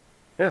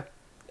 Yeah,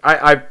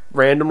 I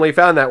randomly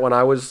found that when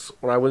I was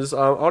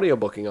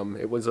audiobooking them.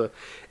 It was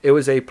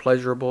a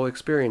pleasurable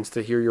experience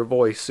to hear your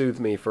voice soothe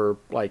me for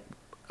like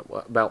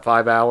about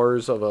 5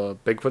 hours of a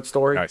Bigfoot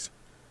story. Nice.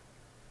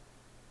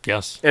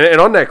 Yes. And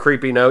on that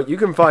creepy note, you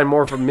can find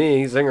more from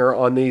me, Zinger,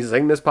 on the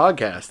Zing This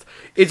podcast.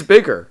 It's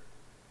bigger.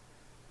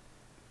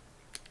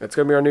 It's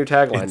going to be our new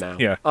tagline now.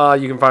 Yeah.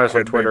 You can find us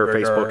on Twitter,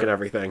 Facebook, and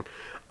everything.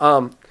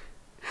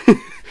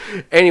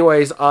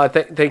 Anyways,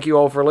 thank you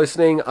all for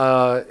listening.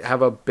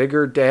 Have a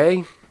bigger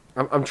day.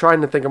 I'm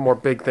trying to think of more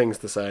big things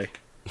to say.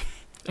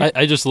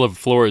 I just love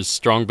Flora's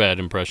strong bad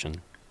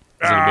impression.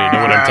 Does anybody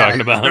know what I'm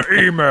talking about?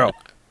 The email.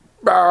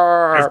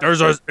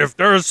 If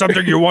there is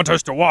something you want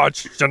us to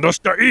watch, send us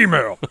the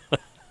email.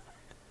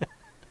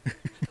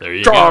 There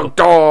you go.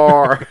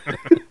 Door.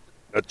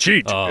 The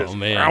cheat. Oh is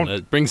man, round.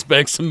 that brings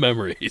back some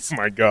memories. Oh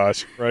my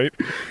gosh, right?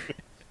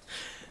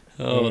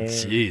 Oh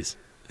jeez.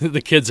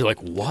 The kids are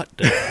like, what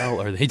the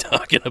hell are they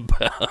talking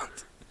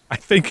about? I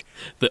think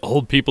The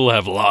old people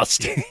have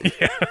lost.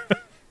 if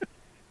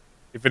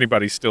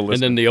anybody's still And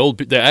listening, then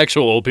the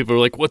actual old people are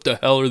like, what the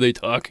hell are they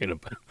talking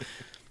about?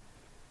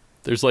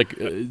 There's like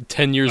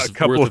 10 years A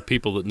couple worth of- of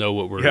people that know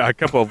what we're... a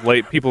couple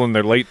of people in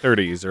their late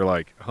 30s are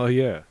like, oh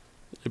yeah.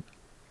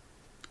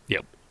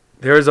 Yep.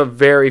 There's a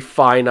very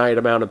finite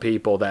amount of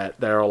people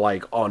that are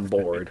like on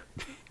board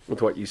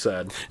with what you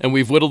said. And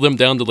we've whittled them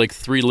down to like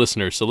 3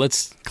 listeners, so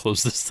let's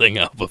close this thing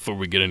out before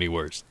we get any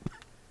worse.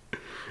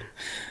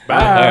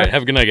 Bye. All right,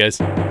 have a good night, guys.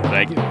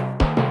 Thank you.